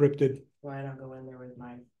not scripted. Well, I don't go in there with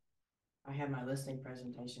I have my listing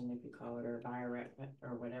presentation, if you call it, or buyer rep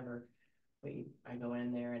or whatever. I go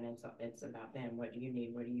in there and it's about them. What do you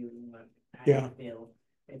need? What do you want? How do you feel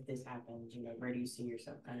if this happens? You know, where do you see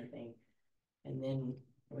yourself, kind of thing. And then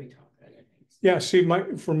we talk other things. Yeah, see,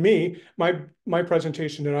 for me, my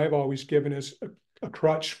presentation that I've always given is a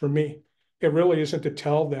crutch for me. It really isn't to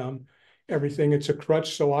tell them everything. It's a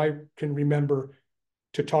crutch so I can remember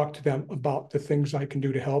to talk to them about the things I can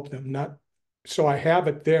do to help them, not, so I have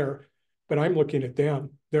it there, but I'm looking at them.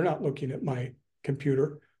 They're not looking at my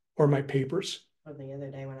computer or my papers. Well, the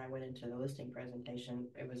other day when I went into the listing presentation,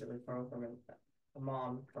 it was a referral from a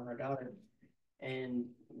mom for her daughter. And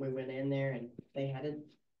we went in there and they had it,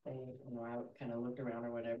 I kind of looked around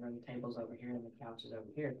or whatever, and the table's over here and the couch is over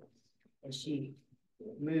here. And she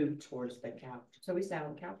moved towards the couch. So we sat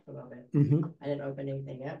on the couch for a little bit. I didn't open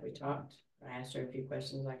anything up. We talked. I asked her a few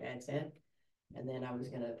questions like I had said. And then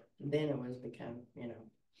then it was become,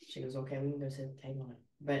 she goes, okay, we can go sit at the table.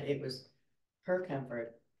 But it was her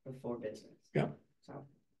comfort before business. Yeah. So.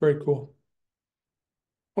 Very cool.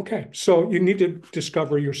 Okay, so you need to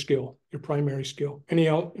discover your skill, your primary skill.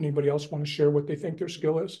 Anybody else want to share what they think their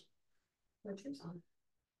skill is?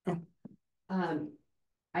 Oh.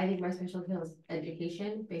 I think my special skill is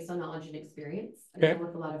education based on knowledge and experience. I Okay. deal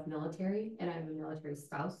with a lot of military, and I have a military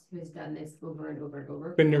spouse who has done this over and over and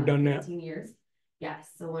over. Been there, done that. 15 years. Yes.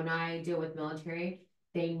 So when I deal with military,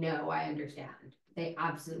 they know I understand. They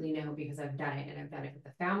absolutely know because I've done it, and I've done it with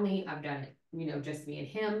the family. I've done it, just me and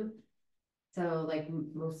him. So like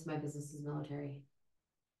most of my business is military.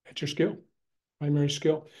 That's your skill, primary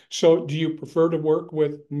skill. So do you prefer to work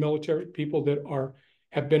with military people that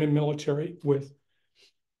have been in military with?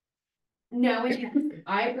 No,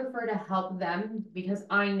 I prefer to help them because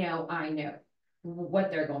I know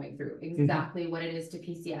what they're going through, exactly what it is to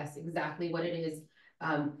PCS, exactly what it is.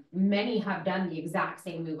 Many have done the exact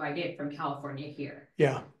same move I did from California here.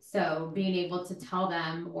 Yeah. So being able to tell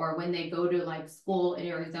them, or when they go to like school in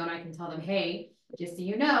Arizona, I can tell them, hey, just so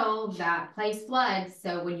you know, that place floods.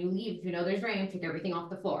 So when you leave, there's rain, take everything off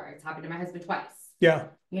the floor. It's happened to my husband twice. Yeah.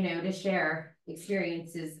 To share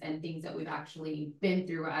experiences and things that we've actually been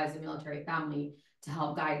through as a military family to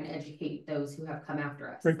help guide and educate those who have come after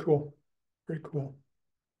us. Very cool. Very cool.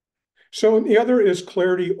 So the other is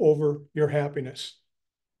clarity over your happiness.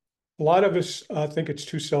 A lot of us think it's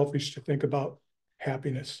too selfish to think about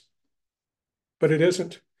happiness, but it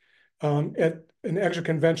isn't. At an EXIT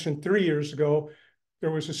convention 3 years ago,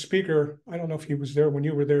 there was a speaker, I don't know if he was there when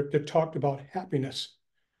you were there, that talked about happiness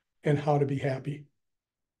and how to be happy,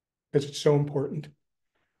 because it's so important.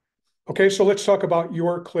 Okay, so let's talk about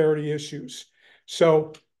your clarity issues.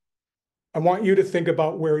 So I want you to think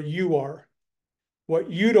about where you are, what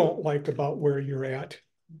you don't like about where you're at,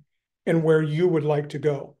 and where you would like to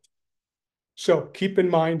go. So keep in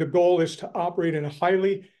mind, the goal is to operate in a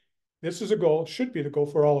this is a goal, should be the goal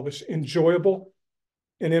for all of us, enjoyable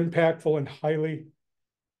and impactful and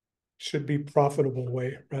should be profitable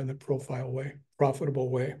way rather than profitable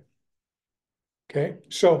way. Okay,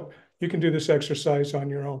 so you can do this exercise on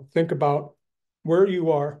your own. Think about where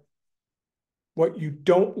you are, what you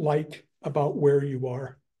don't like about where you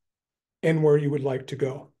are, and where you would like to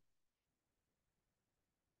go.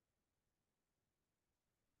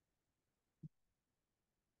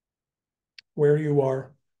 Where you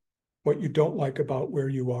are, what you don't like about where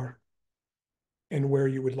you are, and where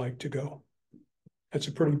you would like to go. That's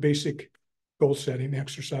a pretty basic goal setting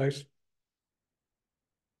exercise.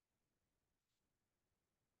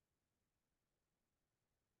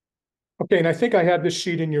 Okay, and I think I have this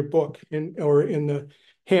sheet in your book or in the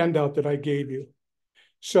handout that I gave you.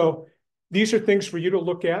 So these are things for you to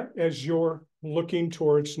look at as you're looking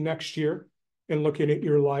towards next year and looking at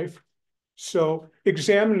your life. So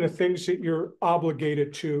examine the things that you're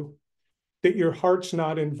obligated to, that your heart's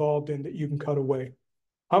not involved in, that you can cut away.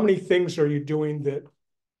 How many things are you doing that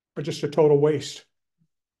are just a total waste?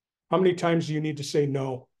 How many times do you need to say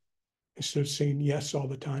no instead of saying yes all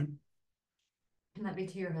the time? Can that be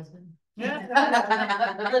to your husband? That's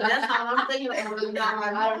how I'm thinking. I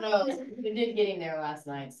don't know. We did get him there last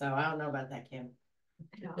night, so I don't know about that, Kim.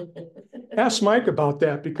 Ask Mike about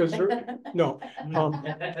that because no.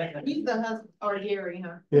 He's the husband or Gary,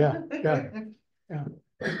 huh? Yeah.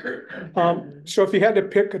 So if you had to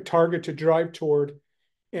pick a target to drive toward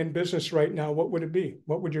in business right now, what would it be?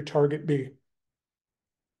 What would your target be?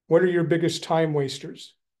 What are your biggest time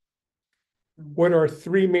wasters? What are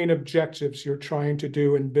 3 main objectives you're trying to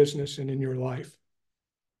do in business and in your life?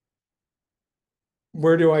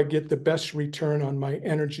 Where do I get the best return on my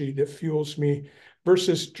energy that fuels me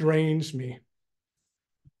versus drains me?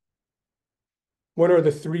 What are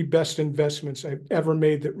the 3 best investments I've ever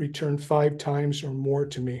made that return 5 times or more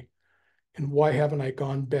to me? And why haven't I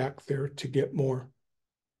gone back there to get more?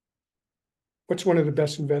 What's one of the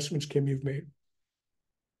best investments, Kim, you've made?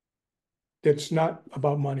 That's not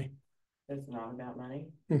about money. It's not about money.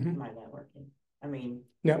 Mm-hmm. My networking. I mean,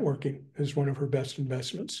 Networking is one of her best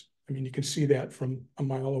investments. I mean, you can see that from a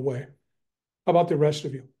mile away. How about the rest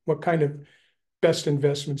of you? What kind of best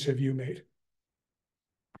investments have you made?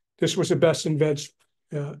 This was the best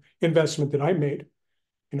investment that I made.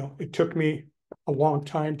 You know, it took me a long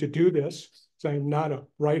time to do this, because I'm not a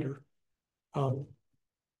writer.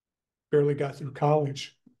 Barely got through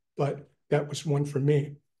college, but that was one for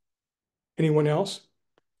me. Anyone else?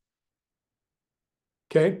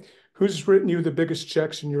 Okay. Who's written you the biggest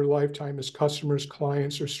checks in your lifetime as customers,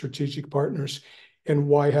 clients, or strategic partners? And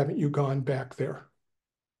why haven't you gone back there?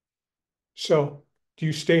 So do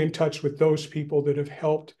you stay in touch with those people that have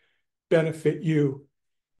helped benefit you?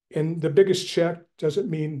 And the biggest check doesn't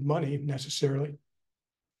mean money necessarily.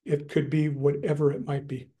 It could be whatever it might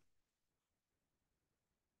be.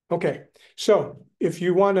 Okay, so if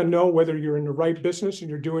you want to know whether you're in the right business and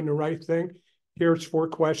you're doing the right thing, here's 4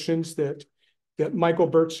 questions that Michael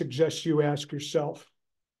Burt suggests you ask yourself.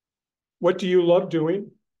 What do you love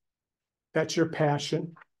doing? That's your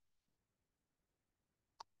passion.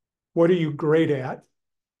 What are you great at?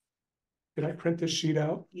 Did I print this sheet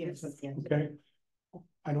out? Yes. Okay.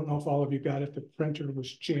 I don't know if all of you got it. The printer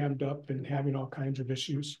was jammed up and having all kinds of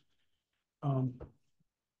issues.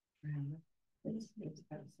 Is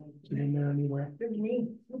it in there anywhere?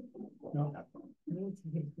 No.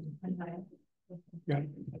 Yeah.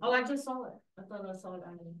 Oh, I just saw it. I thought I saw it.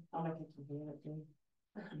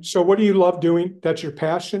 So what do you love doing? That's your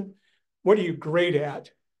passion. What are you great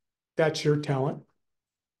at? That's your talent.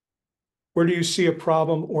 Where do you see a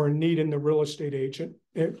problem or a need in the real estate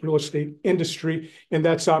industry? And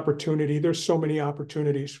that's opportunity. There's so many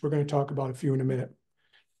opportunities. We're going to talk about a few in a minute.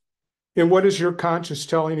 And what is your conscience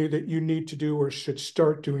telling you that you need to do or should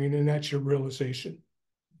start doing? And that's your realization.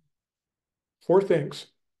 4 things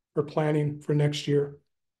for planning for next year.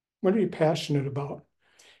 What are you passionate about?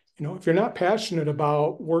 You know, if you're not passionate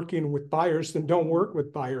about working with buyers, then don't work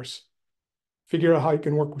with buyers. Figure out how you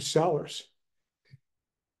can work with sellers.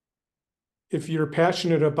 If you're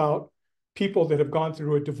passionate about people that have gone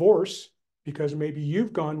through a divorce, because maybe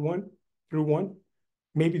you've gone through one,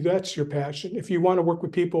 maybe that's your passion. If you want to work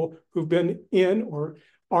with people who've been in or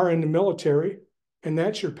are in the military, and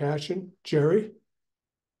that's your passion, Jerry,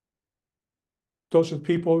 those are the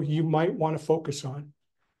people you might want to focus on.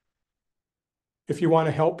 If you want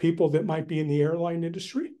to help people that might be in the airline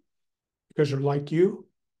industry because they're like you,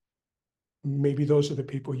 maybe those are the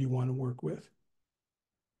people you want to work with.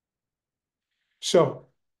 So,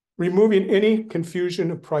 removing any confusion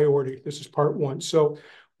of priority. This is part 1. So,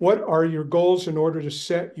 what are your goals in order to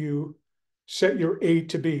set your A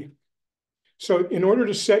to B? So, in order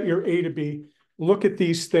to set your A to B, look at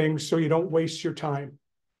these things so you don't waste your time.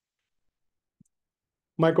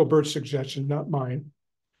 Michael Burt's suggestion, not mine.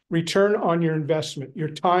 Return on your investment, your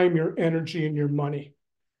time, your energy, and your money.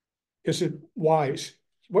 Is it wise?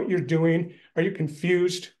 What you're doing, are you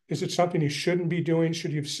confused? Is it something you shouldn't be doing?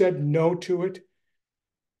 Should you have said no to it?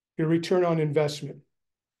 Your return on investment.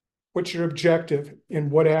 What's your objective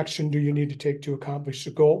and what action do you need to take to accomplish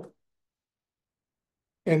the goal?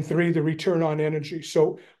 And 3, the return on energy.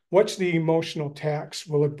 So what's the emotional tax?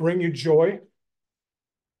 Will it bring you joy?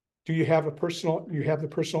 Do you have the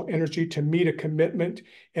personal energy to meet a commitment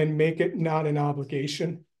and make it not an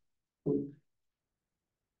obligation?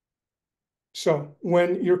 So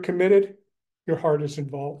when you're committed, your heart is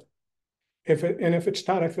involved. If it's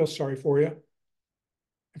not, I feel sorry for you.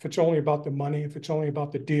 If it's only about the money, if it's only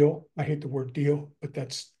about the deal, I hate the word deal, but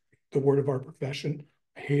that's the word of our profession.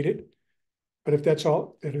 I hate it. But if that's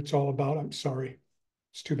all that it's all about, I'm sorry.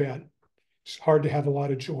 It's too bad. It's hard to have a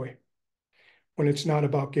lot of joy when it's not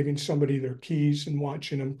about giving somebody their keys and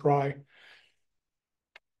watching them cry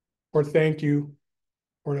or thank you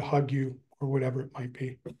or to hug you or whatever it might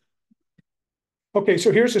be. Okay,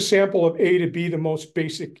 so here's a sample of A to B, the most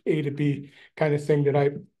basic A to B kind of thing that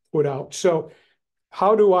I put out. So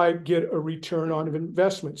how do I get a return on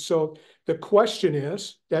investment? So the question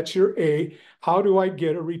is, that's your A, how do I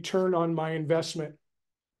get a return on my investment?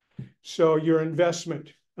 So your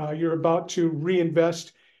investment, you're about to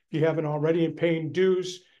reinvest, if you haven't already, in paying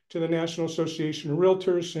dues to the National Association of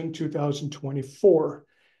Realtors in 2024.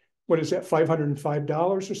 What is that,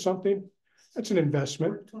 $505 or something? That's an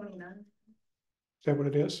investment. 29. Is that what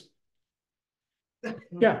it is?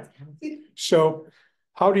 Yeah. So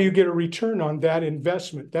how do you get a return on that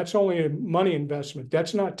investment? That's only a money investment.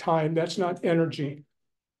 That's not time. That's not energy.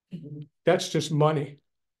 That's just money.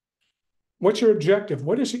 What's your objective?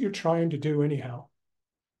 What is it you're trying to do anyhow?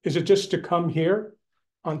 Is it just to come here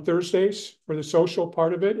on Thursdays for the social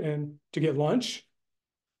part of it and to get lunch?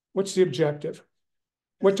 What's the objective?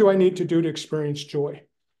 What do I need to do to experience joy?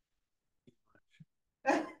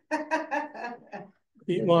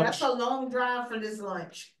 Eat lunch. That's a long drive for this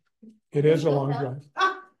lunch. It is a long drive.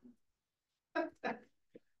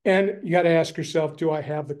 And you got to ask yourself, do I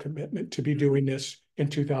have the commitment to be doing this in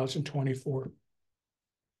 2024?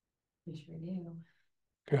 We sure do.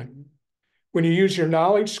 Good. When you use your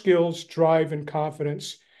knowledge, skills, drive, and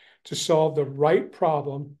confidence to solve the right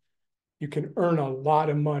problem, you can earn a lot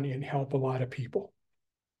of money and help a lot of people.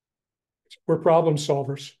 We're problem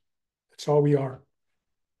solvers. That's all we are.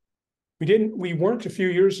 We weren't a few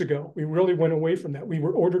years ago. We really went away from that. We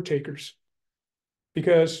were order takers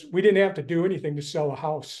because we didn't have to do anything to sell a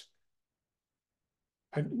house.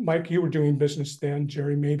 Mike, you were doing business then,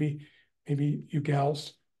 Jerry, maybe you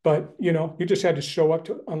gals, but you know, you just had to show up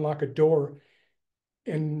to unlock a door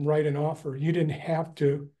and write an offer. You didn't have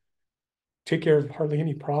to take care of hardly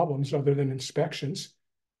any problems other than inspections.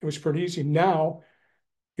 It was pretty easy. Now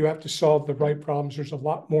you have to solve the right problems. There's a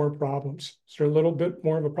lot more problems. Is there a little bit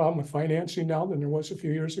more of a problem with financing now than there was a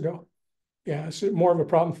few years ago? Yeah, is it more of a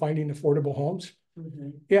problem finding affordable homes?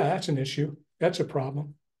 Yeah, that's an issue. That's a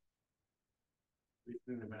problem. We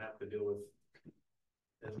didn't even have to deal with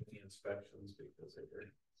any inspections because they were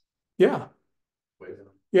Yeah, waiving them.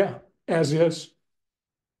 yeah, as is.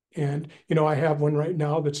 And, you know, I have one right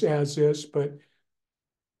now that's as is, but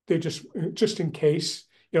they just in case,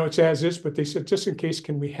 you know, it's as is, but they said, just in case,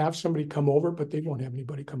 can we have somebody come over? But they won't have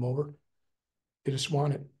anybody come over. They just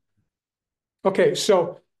want it. Okay,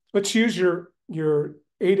 so let's use your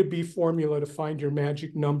A to B formula to find your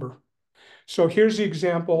magic number. So here's the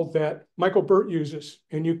example that Michael Burt uses,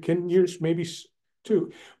 and you can use maybe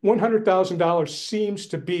too. $100,000 seems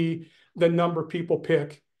to be the number people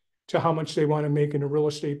pick to how much they want to make in a real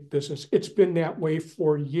estate business. It's been that way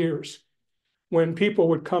for years. When people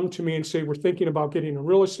would come to me and say, we're thinking about getting a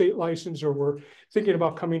real estate license, or we're thinking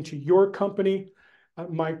about coming to your company,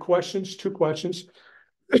 my questions, two questions.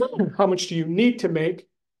 How much do you need to make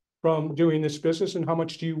from doing this business, and how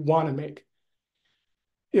much do you want to make?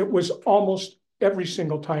 It was almost every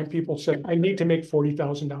single time people said, I need to make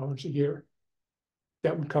 $40,000 a year.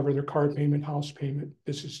 That would cover their car payment, house payment.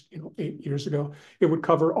 This is, you know, 8 years ago. It would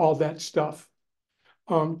cover all that stuff.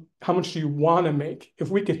 How much do you want to make? If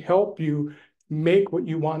we could help you make what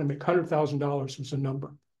you want to make, $100,000 was a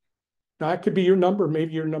number. Now, that could be your number.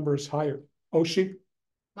 Maybe your number is higher. Oshi?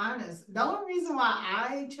 Mine is, the only reason why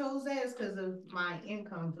I chose that is because of my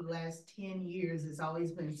income for the last 10 years. It's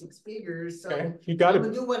always been six figures. So Okay. You got I'm to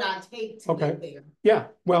gonna do what I take to get there. Yeah.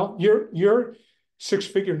 Well, your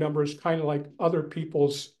six-figure number is kind of like other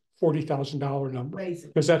people's $40,000 number,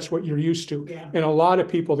 Basically. because that's what you're used to. Yeah. And a lot of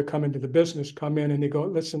people that come into the business come in and they go,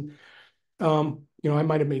 listen, you know, I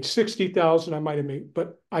might have made 60,000, I might have made,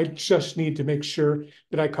 but I just need to make sure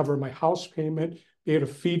that I cover my house payment, be able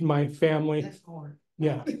to feed my family. That's hard.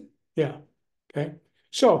 Yeah, yeah. Okay.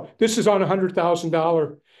 So this is on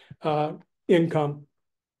 $100,000 income.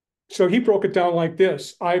 So he broke it down like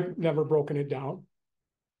this. I've never broken it down.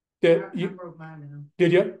 I broke mine down.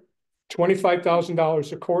 Did you?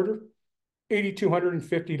 $25,000 a quarter,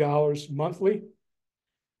 $8,250 monthly,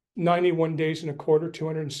 91 days in a quarter,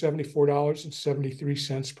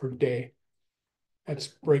 $274.73 per day. That's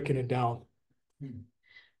breaking it down.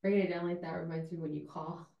 Breaking it down like that reminds me when you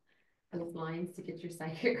call those lines to get your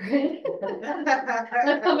psychic read.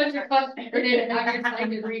 That's how much it costs per day to have your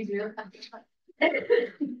psychic read you.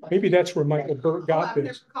 Maybe that's where Michael Burt got I've never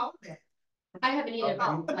this. called that. I haven't either,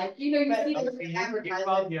 but like, you know, you see the You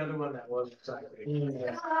called the other one that was psychic.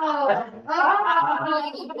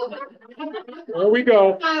 There we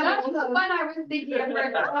go. That's the one I was thinking of.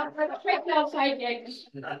 Straight down psychic.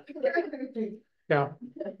 Yeah.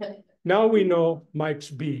 Now we know Mike's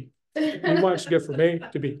B. He wants to get from A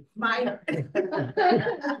to B. Mike.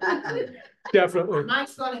 Definitely.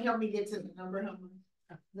 Mike's gonna help me get to the number.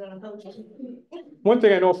 One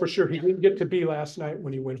thing I know for sure, he didn't get to B last night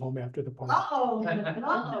when he went home after the party.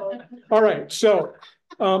 All right, so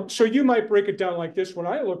so you might break it down like this. When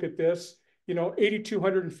I look at this, you know,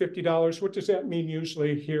 $8,250. What does that mean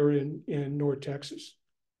usually here in North Texas?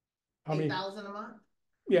 How many? 8,000 a month.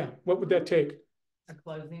 Yeah, what would that take? A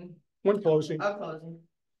closing. One closing. A closing.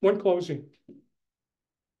 One closing.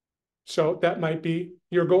 So that might be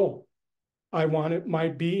your goal. My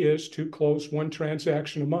B is to close one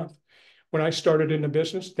transaction a month. When I started in the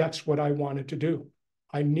business, that's what I wanted to do.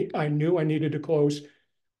 I knew I needed to close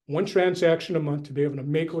one transaction a month to be able to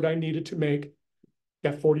make what I needed to make.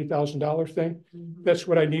 That $40,000 thing, that's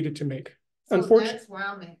what I needed to make. So Unfortunately, that's where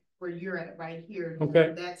I'm at, where you're at right here.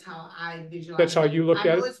 Okay. That's how I visualize. That's how you look I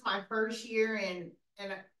at know it? it's my first year and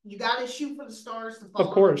you gotta shoot for the stars to Of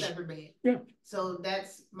fall course. on the feather bed. Yeah. So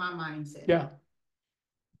that's my mindset. Yeah.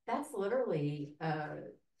 That's literally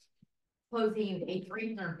closing a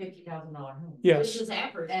 $350,000 home. Yes. Which is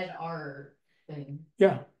average. At our thing.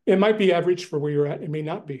 Yeah, it might be average for where you're at. It may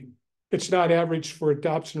not be. It's not average for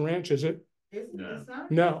Dobson Ranch, is it? It's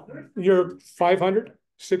not. No, you're 500,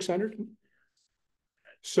 600.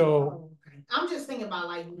 So, Oh, okay. I'm just thinking about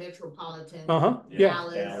like metropolitan. yeah.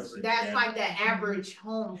 Dallas. That's like the average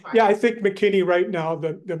home price. Yeah, I think McKinney right now,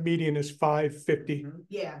 the median is 550.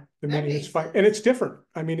 Yeah. The that median is makes 5, sense. and it's different.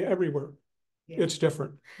 I mean, everywhere. Yeah. It's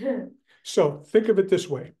different. So think of it this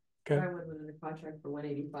way. Okay. I went with a contract for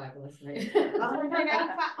 185 last night.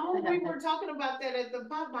 Oh, we were talking about that at the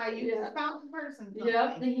Popeye. You Yeah. found the person.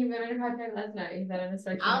 Yep, he went in a contract last night. He said I'm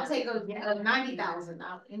gonna I'll take a 90,000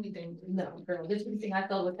 out, anything. No, girl, this thing I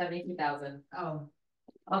filled with 72,000. Oh,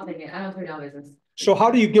 I'll take it. I don't turn down business. So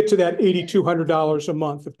how do you get to that $8,200 a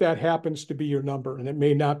month if that happens to be your number? And it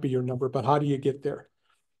may not be your number, but how do you get there?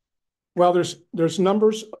 Well, there's a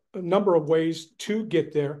number of ways to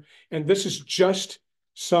get there. And this is just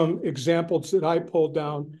some examples that I pulled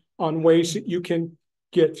down on ways that you can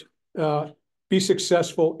be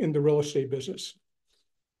successful in the real estate business.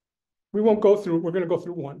 We're going to go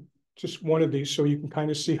through just one of these so you can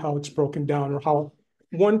kind of see how it's broken down or how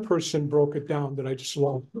one person broke it down that I just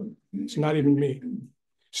love. It's not even me.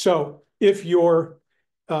 So if your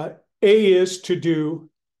A is to do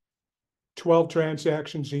 12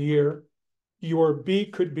 transactions a year, your B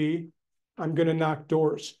could be, I'm going to knock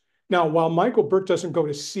doors. Now, while Michael Burt doesn't go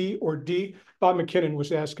to C or D, Bob McKinnon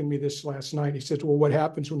was asking me this last night. He said, well, what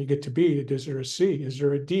happens when you get to B? Is there a C? Is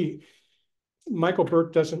there a D? Michael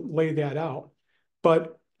Burt doesn't lay that out.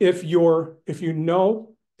 But if you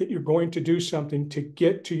know that you're going to do something to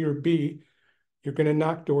get to your B, you're going to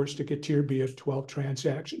knock doors to get to your B of 12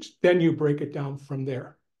 transactions. Then you break it down from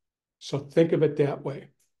there. So think of it that way.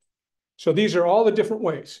 So these are all the different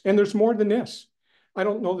ways. And there's more than this. I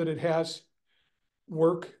don't know that it has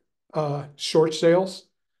work short sales.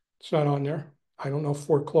 It's not on there. I don't know if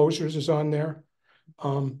foreclosures is on there.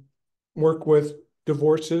 Work with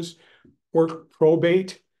divorces, work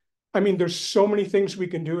probate. I mean, there's so many things we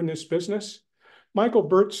can do in this business. Michael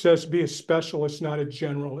Burt says be a specialist, not a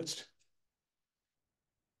generalist.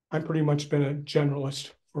 I've pretty much been a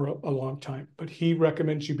generalist for a long time, but he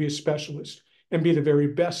recommends you be a specialist and be the very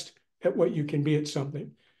best at what you can be at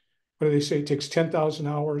something. What do they say? It takes 10,000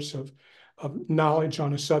 hours of knowledge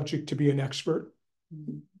on a subject to be an expert.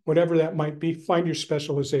 Whatever that might be, find your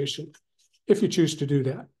specialization if you choose to do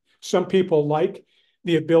that. Some people like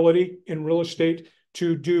the ability in real estate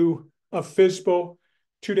to do a FSBO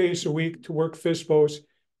 2 days a week, to work FSBOs,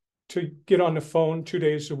 to get on the phone 2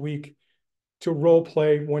 days a week, to role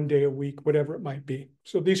play 1 day a week, whatever it might be.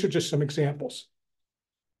 So these are just some examples.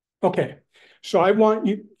 Okay, so I want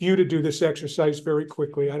you to do this exercise very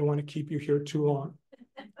quickly. I don't want to keep you here too long.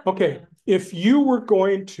 Okay, if you were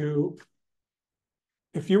going to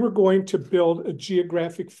build a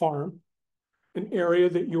geographic farm, an area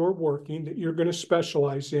that you're working, that you're going to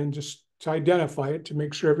specialize in, just to identify it, to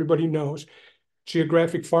make sure everybody knows,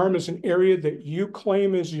 geographic farm is an area that you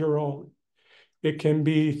claim as your own. It can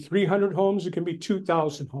be 300 homes, it can be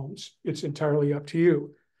 2,000 homes. It's entirely up to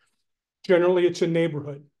you. Generally, it's a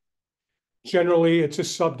neighborhood. Generally, it's a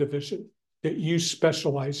subdivision that you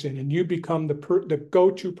specialize in, and you become the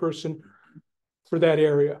go-to person for that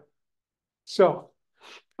area. So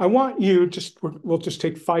I want you we'll just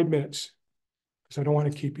take 5 minutes because I don't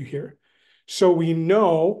want to keep you here. So we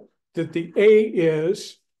know that the A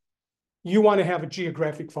is you want to have a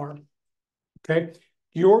geographic farm. Okay.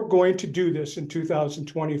 You're going to do this in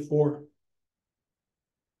 2024.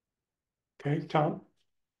 Okay, Tom,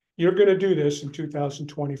 you're going to do this in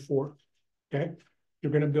 2024. Okay.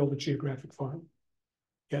 You're going to build a geographic farm.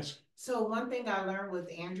 Yes. so one thing I learned with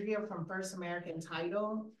Andrea from First American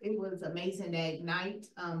Title, it was amazing, that Ignite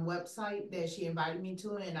website that she invited me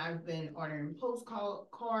to, and I've been ordering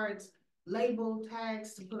postcards, label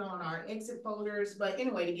tags to put on our exit folders. But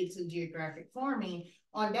anyway, to get to geographic farming,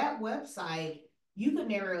 on that website, you can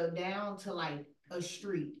narrow it down to like a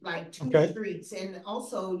street, like two streets. And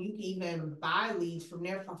also you can even buy leads from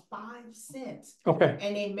there for 5 cents. Okay.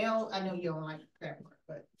 And they mail, I know you don't like that part,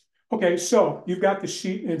 but. Okay, so you've got the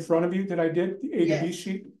sheet in front of you that I did, the A to B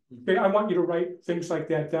sheet. Okay, I want you to write things like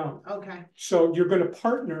that down. Okay. So you're going to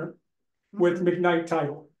partner with McKnight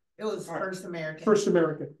Title. It was First American. First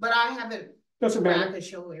American. But I haven't. Doesn't matter. I could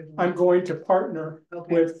show everyone. I'm going to partner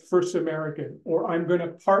with First American, or I'm going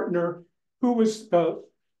to partner. Who was the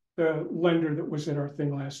lender that was in our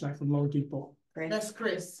thing last night from Loan Depot? That's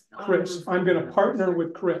Chris. Chris. I'm going to partner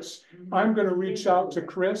with Chris. I'm going to reach out to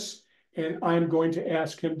Chris, and I'm going to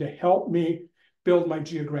ask him to help me build my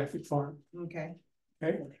geographic farm. Okay.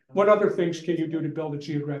 Okay. What other things can you do to build a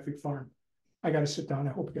geographic farm? I got to sit down.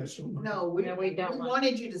 I hope you guys don't know. No, we don't. We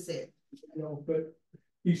wanted you to sit. you know, but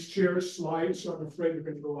these chairs slide, so I'm afraid they're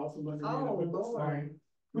gonna go out from under me. and I'm Oh, gonna go Lord. flying,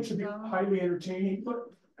 which would be highly entertaining,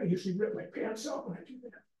 but I usually rip my pants out when I do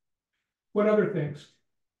that. What other things?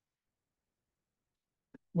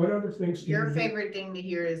 What other things? can Your you do? favorite thing to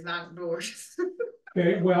hear is knock doors.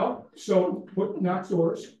 Okay, well, so what, knock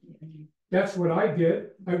doors, that's what I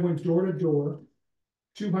did. I went door to door,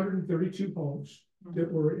 232 homes that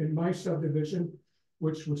were in my subdivision,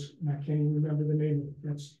 which was, and I can't even remember the name of it,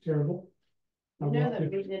 that's terrible. I You know walked that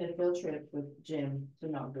in- we did a field trip with Jim to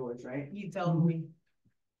knock doors, right? You told me.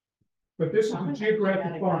 But this is a Got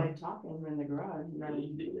geographic a farm, guy talking in the garage,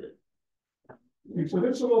 running. so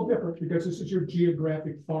this is a little different because this is your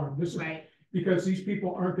geographic farm. This is Right. because these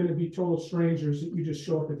people aren't gonna be total strangers that you just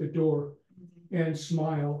show up at the door and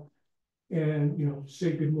smile and, you know,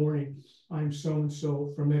 say, good morning, I'm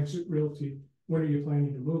so-and-so from EXIT Realty, when are you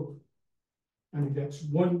planning to move? I mean, that's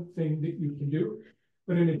one thing that you can do,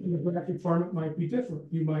 but in a geographic farm, it might be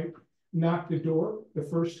different. You might knock the door the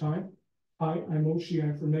first time. Hi, I'm Oshie,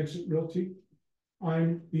 I'm from EXIT Realty.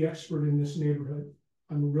 I'm the expert in this neighborhood.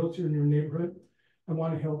 I'm a realtor in your neighborhood. I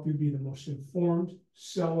want to help you be the most informed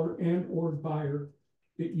seller and or buyer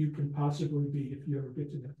that you can possibly be if you ever get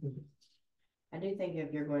to that point. I do think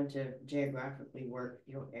if you're going to geographically work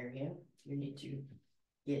your area, you need to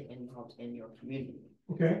get involved in your community.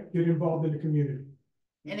 Okay, get involved in the community.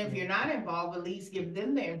 And if you're not involved, at least give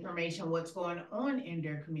them the information, what's going on in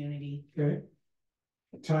their community. Okay.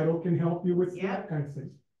 Title can help you with Yeah. that kind of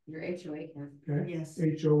thing. Your HOA can. Okay, Yes,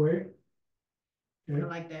 HOA. I Okay,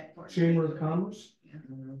 like that part. Chamber of Commerce.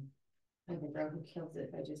 I have a girl who kills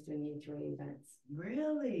it by just doing HOA events.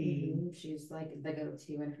 Really? She's like the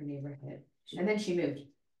go-to in her neighborhood. And then she moved.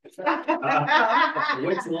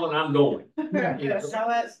 Which one I'm going? Yeah.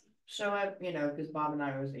 Show up, you know, because Bob and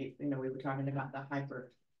I was, you know, we were talking about the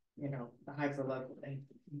hyper, you know, the hyper local thing.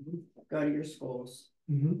 Go to your schools,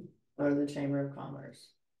 Mhm. go to the Chamber of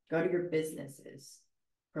Commerce, go to your businesses,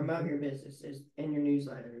 promote your businesses in your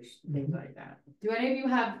newsletters, things like that. Do any of you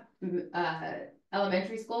have,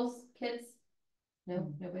 elementary schools, kids?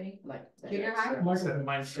 No, nobody? Like. Junior high? Michael,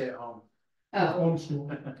 Mine stay at home. Oh, homeschool.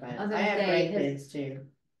 But I was gonna I have say, great 'cause- kids too.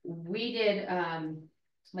 we did,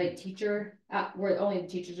 like teacher, where only the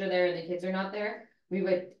teachers are there and the kids are not there. We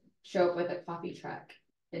would show up with a coffee truck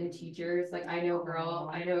and teachers, like I know a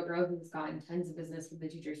girl who's gotten tons of business with the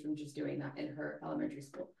teachers from just doing that in her elementary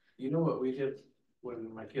school. You know what we did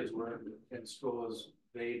when my kids were in school is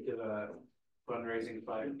they did a fundraising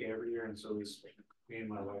 5K every year, and so me and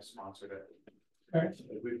my wife sponsored it. Okay.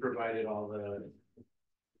 We provided all the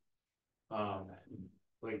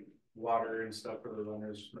like water and stuff for the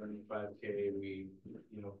runners running 5K. We,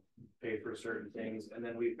 you know, pay for certain things, and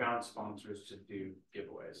then we found sponsors to do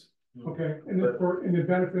giveaways. Okay, and then for, in the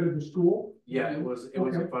benefit of the school? Yeah, it was a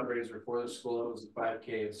Okay. fundraiser for the school. It was a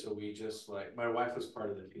 5K, and so we just like, my wife was part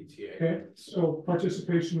of the PTA. Okay, so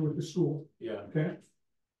participation with the school, Yeah. okay?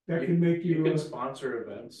 That can make You you, can sponsor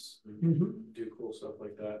events, mhm, do cool stuff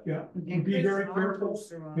like that. yeah, And be Chris very Arnold careful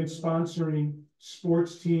poster on in it. sponsoring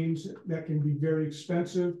sports teams that can be very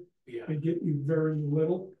expensive Yeah. and get you very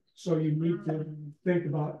little. So you need to think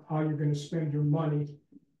about how you're gonna spend your money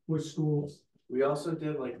with schools. We also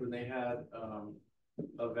did like when they had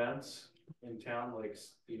events in town, like,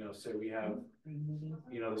 you know, say we have,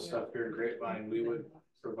 you know, the stuff here in Grapevine, we would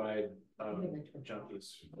provide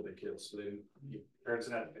junkies for the kids, so they, parents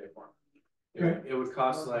didn't have to pay for them. It would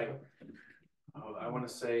cost like, I wanna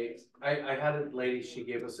say, I had a lady, she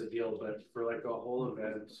gave us a deal, but for like a whole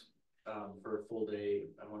event, for a full day,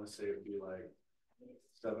 I wanna say it'd be like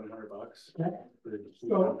 $700 for the So,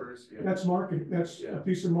 numbers. Yeah. That's marketing, that's a Yeah.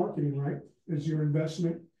 piece of marketing, right? Is your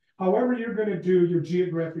investment. However, you're gonna do your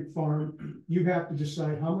geographic farm, you have to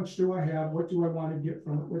decide how much do I have, what do I wanna get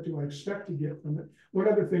from it, what do I expect to get from it? What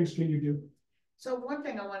other things can you do? So one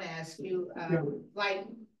thing I wanna ask you, Yeah. like,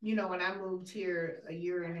 you know, when I moved here a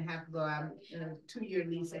year and a half ago, I'm in a 2-year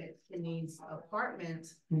lease in these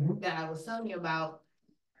apartments Mhm. that I was telling you about.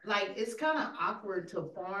 Like, it's kind of awkward to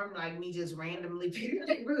farm, like me just randomly pick a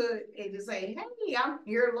neighborhood and just say, hey, I'm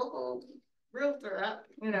your local realtor,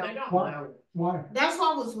 you know. Why? That's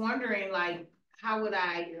why I was wondering, like, how would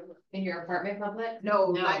I, In your apartment complex?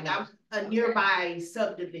 no, No, like, no. I'm a nearby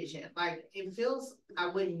subdivision, like, it feels, I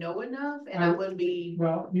wouldn't know enough and I wouldn't be.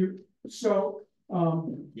 Well, so,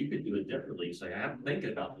 You could do it differently, say, I'm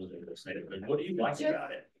thinking about living in this neighborhood, what do you like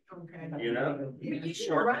about it? Okay. You know, you can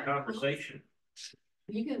start the conversation.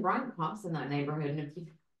 You can run comps in that neighborhood, and if you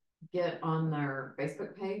get on their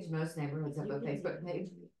Facebook page, most neighborhoods have a Facebook page.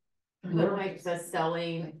 But like the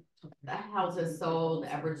selling, the houses sold,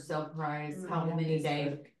 average sale price, how many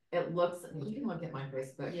days, it looks, you can look at my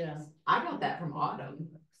Facebook. Yeah. I got that from Autumn,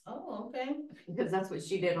 Oh, okay. because that's what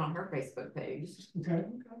she did on her Facebook page. Okay,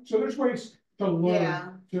 so there's ways to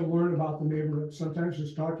Yeah. learn about the neighborhood. Sometimes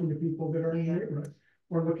just talking to people that are in the Yeah. neighborhood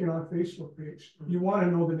or looking on Facebook page. You want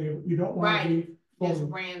to know the neighborhood. You don't want to be Just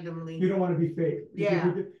phony. randomly. You don't want to be fake.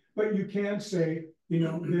 Yeah. But you can say, you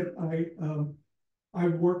know, that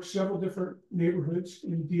I've worked several different neighborhoods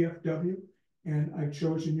in DFW, and I've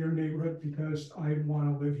chosen your neighborhood because I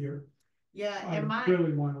want to live here. Yeah, I and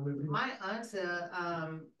really want to live here. my aunt's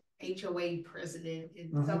a HOA president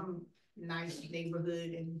in some nice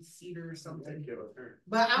neighborhood in Cedar or something.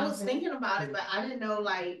 But I was thinking about it, but I didn't know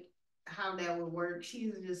like how that would work.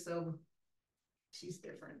 She's just she's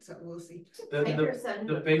different, so we'll see.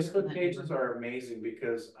 The Facebook pages are amazing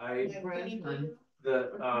because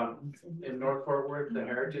in North Fort Worth, the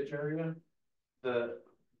Heritage area, the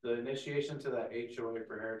initiation to that HOA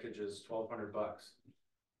for Heritage is $1,200.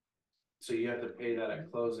 So you have to pay that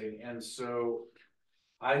at closing, and so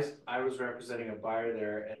I was representing a buyer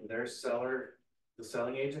there, and their seller, the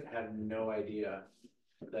selling agent, had no idea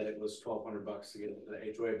that it was $1,200 to get into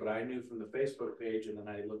the HOA, but I knew from the Facebook page, and then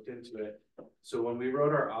I looked into it. So when we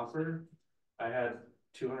wrote our offer, I had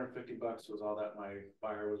 $250 was all that my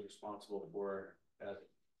buyer was responsible for.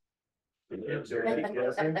 And then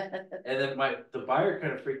the buyer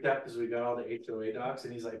kind of freaked out because we got all the HOA docs,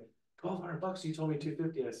 and he's like, $1,200, you told me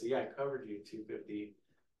 $250. I said, yeah, I covered you $250,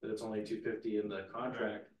 but it's only $250 in the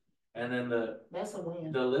contract. And then That's a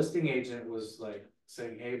win. the listing agent was like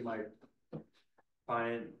saying, hey, my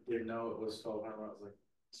client didn't know it was $1,200. I was like,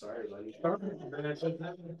 sorry, buddy.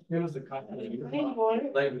 It was the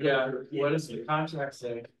contract. Like, yeah, what does the contract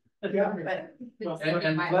say? Yeah.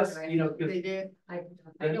 And plus, you know, because They did. I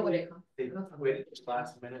know what it costs. they waited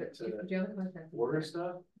last minute to Do you have the contract? order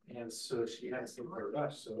stuff, and so she had to for a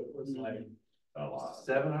rush, so it was like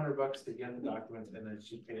 $700 to get the documents, and then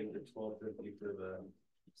she paid the $1,250 for the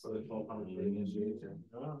 $1,200 for the initiation.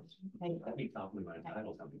 I'd be talking about a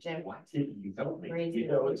title company. Jim. Why didn't you tell me? Crazy. You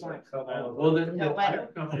know, it's like, come on. Well, then No, the what? title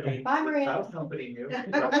company. Bye, Maria. The title company knew.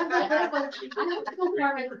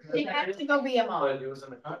 She has to go be a mom. But it was in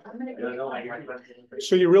the contract. Yeah, no,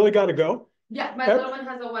 So you really got to go? Yeah, my little one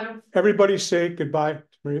has a one. Everybody say goodbye.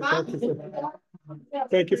 Maria.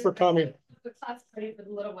 Thank you for coming. The class party for the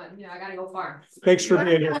little one. Yeah, I gotta go far. Thanks for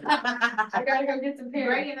being here. I gotta go get some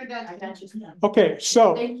Great parents. introduction. Okay,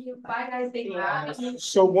 so. Thank you. Bye, guys. Thank you.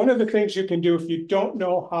 So one of the things you can do if you don't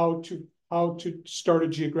know how to start a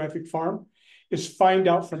geographic farm is find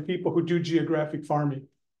out from people who do geographic farming.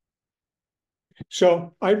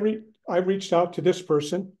 So I reached out to this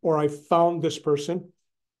person, or I found this person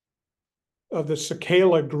of the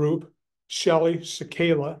Cicala group, Shelley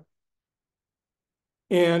Cicala,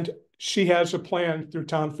 and she has a plan through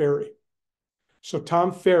Tom Ferry. So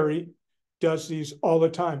Tom Ferry does these all the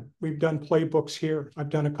time. We've done playbooks here. I've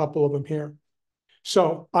done a couple of them here.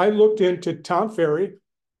 So I looked into Tom Ferry.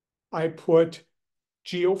 I put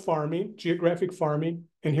geographic farming,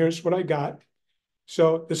 and here's what I got.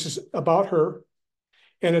 So this is about her,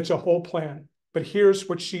 and it's a whole plan. But here's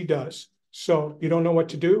what she does. So you don't know what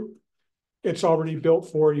to do? It's already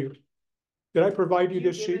built for you. Did I provide you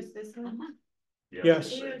this sheet?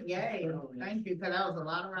 Yes. Yay, thank you, because that was a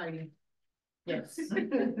lot of writing. Yes.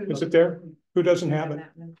 Is it there? Who doesn't have it?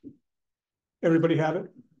 Everybody have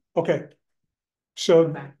it? Okay.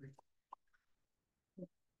 So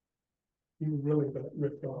you really got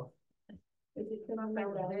ripped off.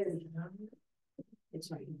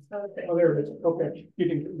 It's right. Oh, there it is. Okay, you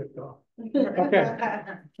didn't get ripped off. Okay,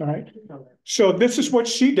 all right. So this is what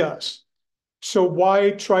she does. So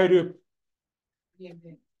why try to? Yeah.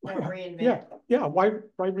 Why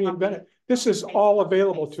reinvent it? This is all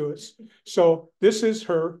available to us. So this is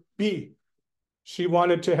her B. She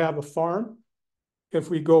wanted to have a farm. If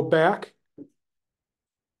we go back,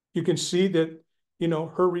 you can see that, you know,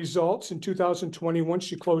 her results in 2021,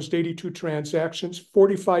 she closed 82 transactions,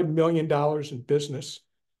 $45 million in business.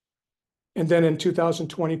 And then in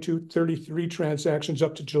 2022, 33 transactions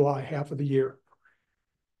up to July, half of the year.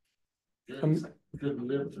 Good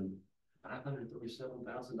live from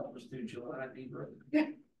 $537,000 through July.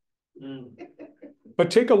 But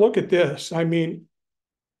take a look at this. I mean,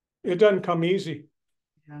 it doesn't come easy.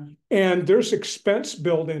 Yeah. And there's expense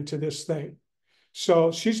built into this thing.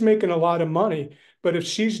 So she's making a lot of money, but if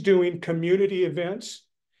she's doing community events,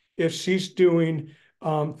 if she's doing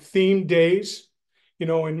themed days, you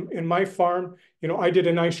know, in my farm, you know, I did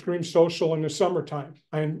an ice cream social in the summertime.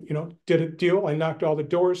 I, you know, did a deal. I knocked all the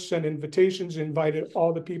doors, sent invitations, invited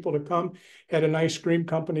all the people to come, had an ice cream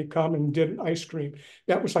company come and did an ice cream.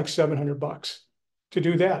 That was like $700. to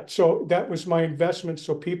do that. So that was my investment,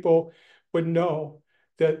 so people would know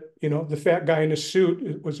that, you know, the fat guy in the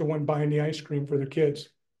suit was the one buying the ice cream for their kids.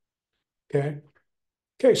 Okay.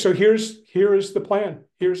 Okay, so here is the plan.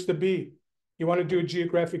 Here's the B. You want to do a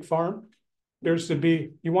geographic farm? There's the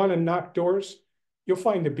B. You want to knock doors? You'll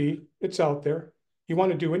find the B. It's out there. You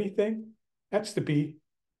want to do anything? That's the B.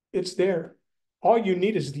 It's there. All you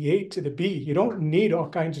need is the A to the B. You don't need all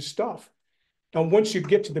kinds of stuff. Now, once you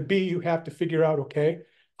get to the B, you have to figure out, okay,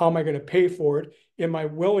 how am I going to pay for it? Am I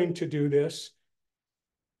willing to do this?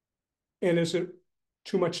 And is it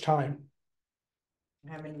too much time?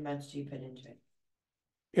 How many months do you put into it?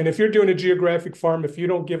 And if you're doing a geographic farm, if you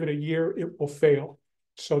don't give it a year, it will fail.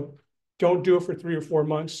 So don't do it for 3 or 4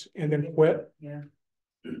 months and then quit. Yeah.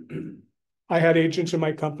 I had agents in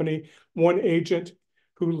my company. One agent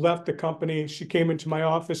who left the company, she came into my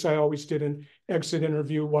office. I always did an exit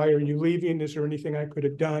interview. Why are you leaving? Is there anything I could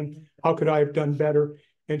have done? How could I have done better?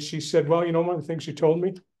 And she said, well, you know, one of the things you told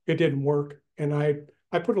me, it didn't work. And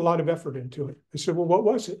I put a lot of effort into it. I said, well, what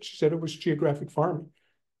was it? She said, it was geographic farming.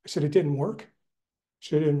 I said, it didn't work. She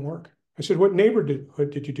said, it didn't work. I said, what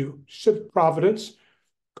neighborhood did you do? She said, Providence.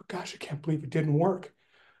 Gosh, I can't believe it didn't work.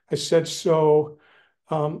 I said, so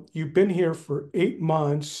you've been here for 8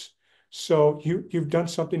 months. So you've done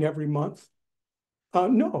something every month?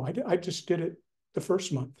 No, I just did it the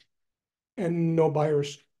first month. And no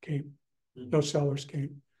buyers came. No sellers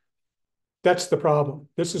came. That's the problem.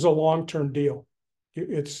 This is a long-term deal.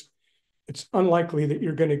 It's unlikely that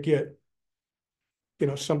you're going to get, you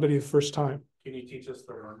know, somebody the first time. Can you teach us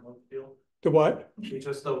the 1 month deal? The what? Teach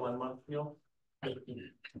us the 1 month deal?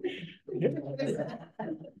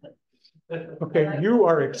 Okay, you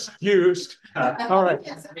are excused. All right.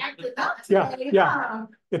 Yeah.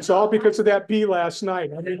 It's all because of that bee last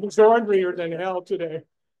night. I mean, he's ornery than hell today.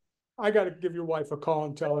 I got to give your wife a call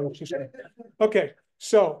and tell her what she said. Okay,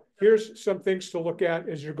 so here's some things to look at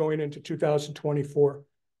as you're going into 2024.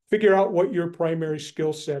 Figure out what your primary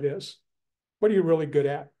skill set is. What are you really good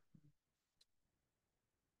at?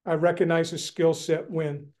 I recognize a skill set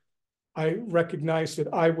when I recognized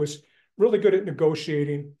that I was really good at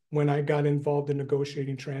negotiating when I got involved in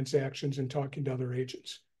negotiating transactions and talking to other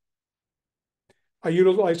agents. I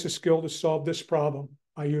utilized a skill to solve this problem.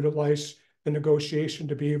 I utilized the negotiation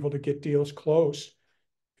to be able to get deals closed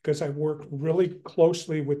because I worked really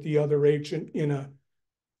closely with the other agent in a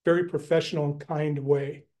very professional and kind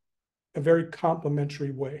way, a very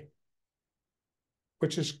complimentary way,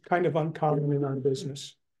 which is kind of uncommon in our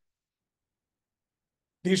business.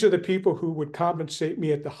 These are the people who would compensate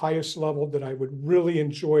me at the highest level that I would really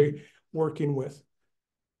enjoy working with.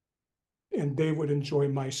 And they would enjoy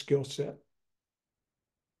my skill set.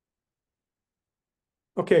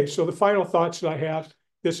 Okay, so the final thoughts that I have,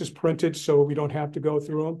 this is printed so we don't have to go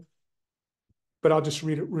through them. But I'll just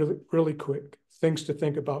read it really quick. Things to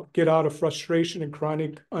think about. Get out of frustration and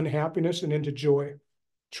chronic unhappiness and into joy.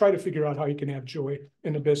 Try to figure out how you can have joy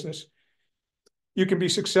in the business. You can be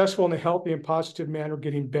successful in a healthy and positive manner,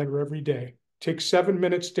 getting better every day. Take 7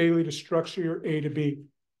 minutes daily to structure your A to B.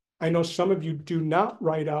 I know some of you do not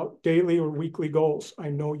write out daily or weekly goals. I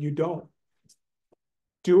know you don't.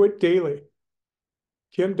 Do it daily.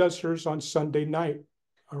 Kim does hers on Sunday night,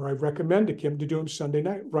 or I recommend to Kim to do them Sunday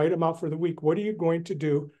night. Write them out for the week. What are you going to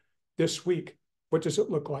do this week? What does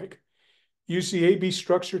it look like? Use the A-B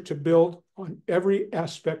structure to build on every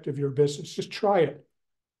aspect of your business. Just try it.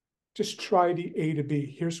 Just try the A to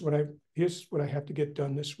B. Here's what I have to get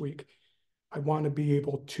done this week. I want to be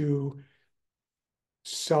able to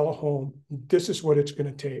sell a home. This is what it's going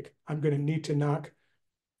to take. I'm going to need to knock,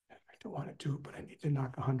 I don't want to do it, but I need to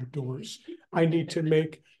knock 100 doors. I need to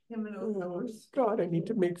make, oh God, I need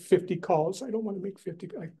to make 50 calls. I don't want to make 50,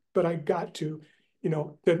 but I got to, you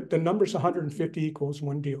know, the number's 150 equals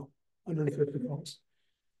one deal, 150 calls.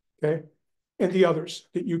 Okay. And the others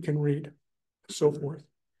that you can read, so forth.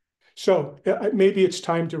 So maybe it's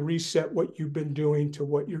time to reset what you've been doing to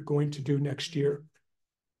what you're going to do next year.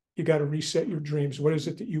 You got to reset your dreams. What is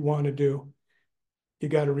it that you want to do? You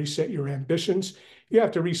got to reset your ambitions. You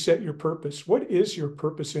have to reset your purpose. What is your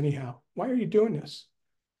purpose anyhow? Why are you doing this?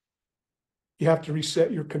 You have to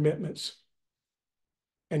reset your commitments.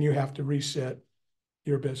 And you have to reset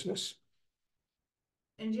your business.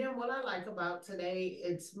 And Jim, what I like about today,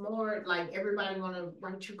 it's more like everybody want to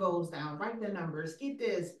write your goals down, write the numbers, get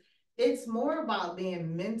this. It's more about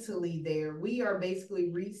being mentally there. We are basically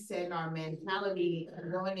resetting our mentality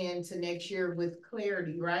going into next year with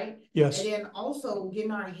clarity, right? Yes. And then also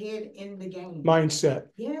getting our head in the game. Mindset.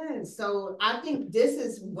 Yes. So I think this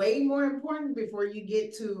is way more important before you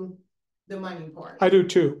get to the money part. I do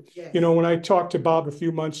too. Yes. You know, when I talked to Bob a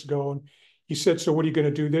few months ago, and he said, so what are you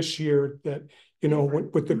gonna do this year that, you know,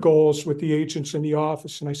 with the goals, with the agents in the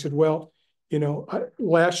office? And I said, well, you know,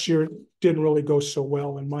 last year didn't really go so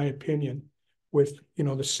well, in my opinion, with, you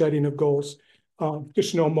know, the setting of goals.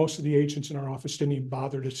 Just know most of the agents in our office didn't even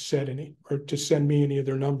bother to set any or to send me any of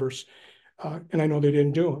their numbers. And I know they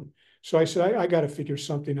didn't do them. So I said, I got to figure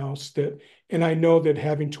something else and I know that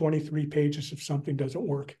having 23 pages of something doesn't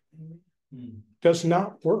work. Does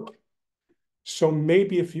not work. So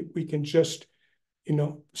maybe if we can just, you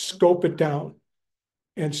know, scope it down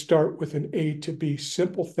and start with an A to B,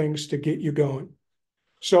 simple things to get you going.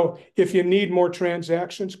 So if you need more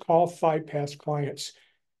transactions, call 5 past clients.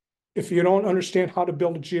 If you don't understand how to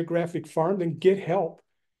build a geographic farm, then get help.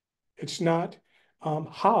 It's not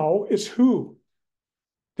how, it's who.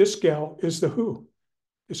 This gal is the who.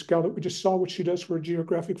 This gal that we just saw what she does for a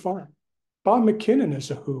geographic farm. Bob McKinnon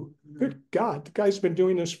is a who. Good God, the guy's been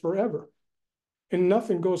doing this forever. And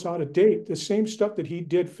nothing goes out of date. The same stuff that he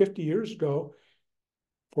did 50 years ago,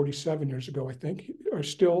 47 years ago, I think, are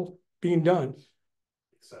still being done.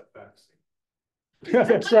 Except vaccine. Yeah,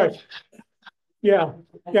 that's right. Yeah,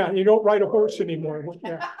 yeah, you don't ride a horse anymore.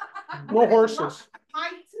 Yeah. No horses.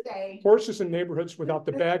 Hi today. Horses in neighborhoods without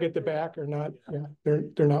the bag at the back are not, yeah,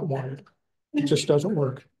 they're not wanted. It just doesn't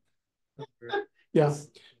work. Yeah.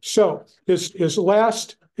 So his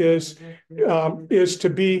last is to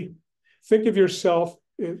be, think of yourself.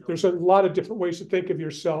 There's a lot of different ways to think of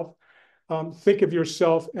yourself. Think of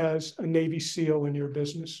yourself as a Navy SEAL in your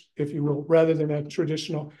business, if you will, rather than a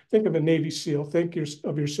traditional. Think of a Navy SEAL. Think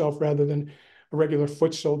of yourself rather than a regular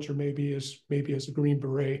foot soldier, maybe as a Green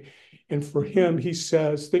Beret. And for him, he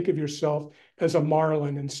says, think of yourself as a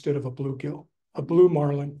marlin instead of a bluegill, a blue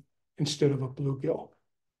marlin instead of a bluegill.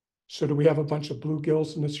 So do we have a bunch of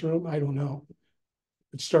bluegills in this room? I don't know.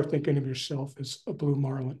 But start thinking of yourself as a blue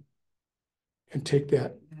marlin and take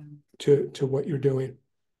that to what you're doing.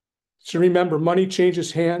 So remember, money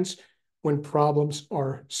changes hands when problems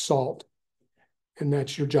are solved. And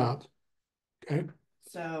that's your job. Okay.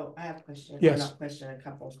 So I have a question. Yes. Not question, a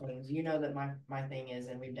couple of things. You know that my thing is,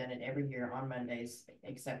 and we've done it every year on Mondays,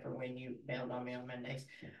 except for when you bailed on me on Mondays.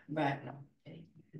 But